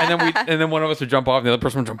square, and then one of us would jump off, and the other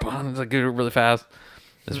person would jump on, and like do it really fast.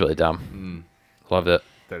 It's really dumb. Loved it.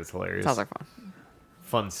 That is hilarious. Sounds like fun.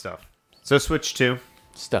 Fun stuff. So Switch 2.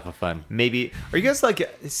 Stuff of fun. Maybe. Are you guys like,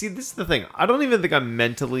 see, this is the thing. I don't even think I'm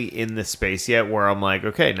mentally in the space yet where I'm like,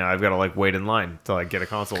 okay, now I've got to like wait in line till I get a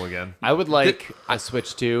console again. I would like a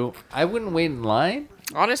Switch 2. I wouldn't wait in line.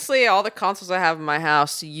 Honestly, all the consoles I have in my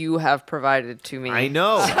house, you have provided to me. I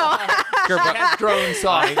know. Has grown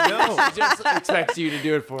soft. I know. She just expects you to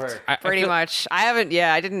do it for her. I Pretty feel- much. I haven't.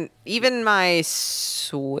 Yeah, I didn't. Even my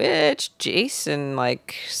Switch, Jason,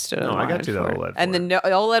 like stood No, in I got line you the for it. OLED and for the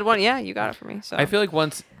OLED one. Yeah, you got it for me. So I feel like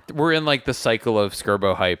once we're in like the cycle of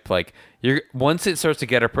Skirbo hype, like once it starts to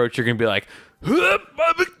get approached, you're gonna be like,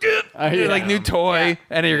 yeah. like new toy, Yeah.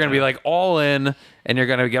 and then you're gonna be like all in, and you're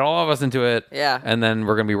gonna get all of us into it. Yeah. and then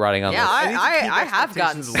we're gonna be riding on Yeah, this. need to keep I have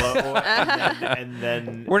gotten. expectations low, and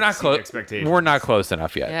then We're not exceed close. expectations. We're not close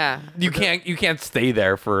enough yet. Yeah. you can't stay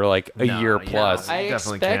there for like a No, year yeah. plus. I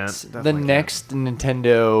Definitely expect can't. the Definitely can't. next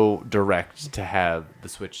Nintendo Direct to have the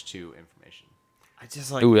Switch 2 information. I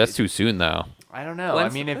just like. Ooh, that's too soon though. I don't know.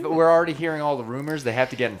 When's- I mean, if we're already hearing all the rumors, they have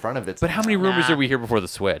to get in front of it. But how many rumors Nah. did we hear before the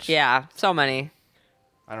Switch? Yeah, so many.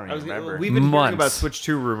 I don't even remember. We've been hearing about Months. Switch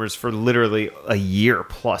 2 rumors for literally a year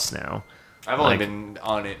plus now. I've only like- been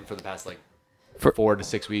on it for the past like For- 4 to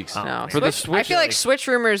 6 weeks. No, For the Switch, I Switch, feel like like- Switch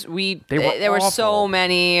rumors. They were there were so awful.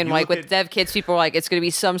 many, and You like look with at- dev kits, people were like, it's going to be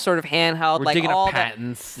some sort of handheld. We're like digging all up that,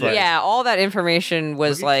 patents. yeah, all that information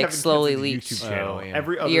was Look at like Kevin slowly Smith's leaked. YouTube channel. Oh, yeah.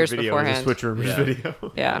 Every other Years video is a beforehand. Switch rumors Yeah. video.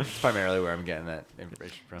 Yeah, That's primarily where I'm getting that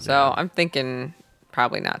information from. so I'm thinking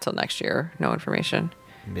probably not till next year. No information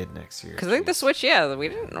Mid next year. because I think the Switch. Yeah, we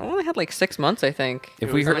didn't only had like 6 months. I think. If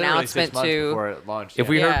It we was heard- literally 6 announcement months to- before it launched. If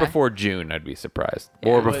we Yeah. heard before June, I'd be surprised. Yeah.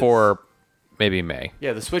 Or It was- before maybe May.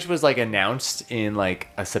 yeah, the Switch was like announced in like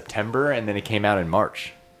a September, and then it came out in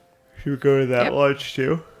March. Should we go to that Yep. launch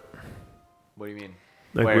too? What do you mean?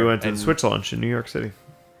 Like we Where? went to And- the Switch launch in New York City.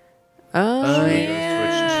 Oh, Switch 2 yeah.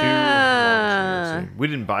 launch in New York City. We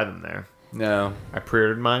didn't buy them there. No, I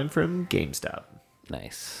pre-ordered mine from GameStop.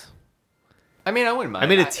 Nice. I mean I wouldn't mind. I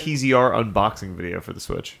made a TZR unboxing video for the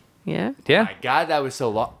Switch. Yeah. Yeah. My God, that was so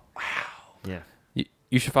long. Yeah.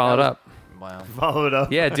 You should follow it That was- up. Wow. Follow it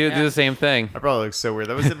up. Yeah, do the same thing. I probably look so weird.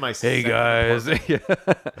 That was in my Hey second guys. apartment.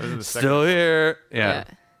 That was in the second Still here. Yeah. Yeah.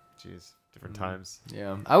 Jeez, different times.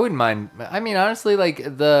 Yeah, I wouldn't mind. I mean, honestly, like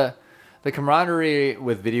the camaraderie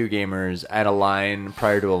with video gamers at a line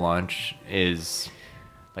prior to a launch is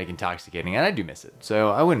like intoxicating, and I do miss it. So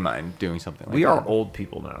I wouldn't mind doing something like We that. are old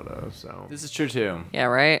people now, though, so This is true too. Yeah.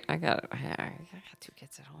 Right. I got 2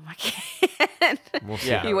 kids at home. I can't. we'll see.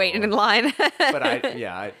 Yeah. how You it waiting all- in line. But I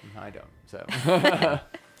don't. So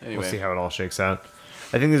anyway, We'll see how it all shakes out.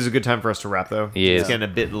 I think this is a good time for us to wrap, though. Yes. It's getting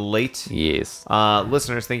a bit late. Yes.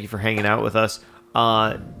 Listeners, thank you for hanging out with us.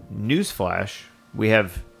 Newsflash: we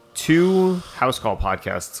have 2 house call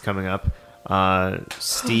podcasts coming up.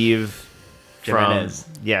 Steve Jimenez.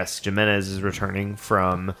 Jimenez is returning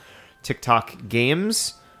from TikTok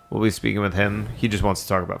Games. We'll be speaking with him. He just wants to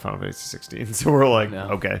talk about Final Fantasy 16, so we're like, No.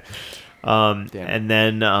 okay. Damn. And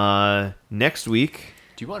then next week,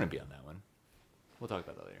 do you want to be on that one? We'll talk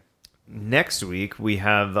about that later. next week we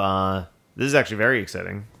have this is actually very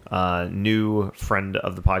exciting. New friend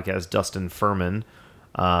of the podcast, Dustin Furman,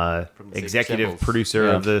 the executive Sacred Symbols. producer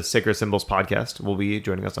Yeah. of the Sacred Symbols podcast, will be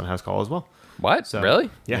joining us on House Call as well. What? So, Really?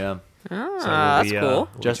 Yeah. Ah, So that's we'll be, cool. we'll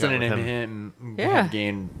be Justin chatting and with him Yeah. have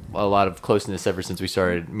gained a lot of closeness ever since we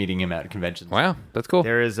started meeting him at conventions. Wow. That's cool.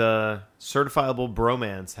 There is a certifiable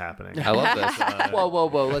bromance happening. I love this.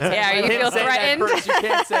 Whoa! Let's Yeah, you can't feel say that threatened? first. You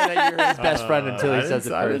can't say that you're his best friend until he says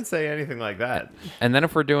it I didn't first. say anything like that. And then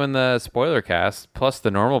if we're doing the spoiler cast plus the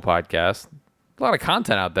normal podcast, a lot of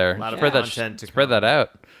content out there. lot of Spread that content to spread come. that out.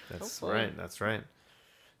 That's right. That's right.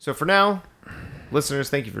 So for now, listeners,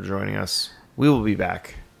 thank you for joining us. We will be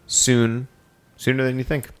back soon, sooner than you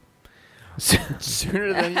think.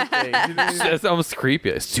 Sooner than you think. That's almost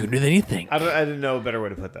creepy. Sooner than you think. I didn't know a better way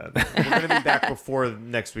to put that. We're going to be back before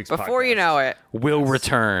next week's Before you podcast. know it. Will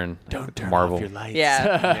return. Don't turn Marvel. off your lights.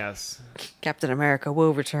 Yeah. Yes. Captain America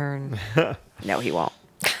will return. No, he won't.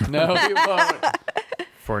 No, he won't.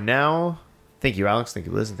 For now, thank you, Alex. Thank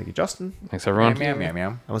you, Liz. And thank you, Justin. Thanks everyone. Meow, meow, meow.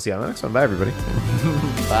 And we'll see you on the next one. Bye, everybody.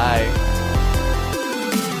 Bye.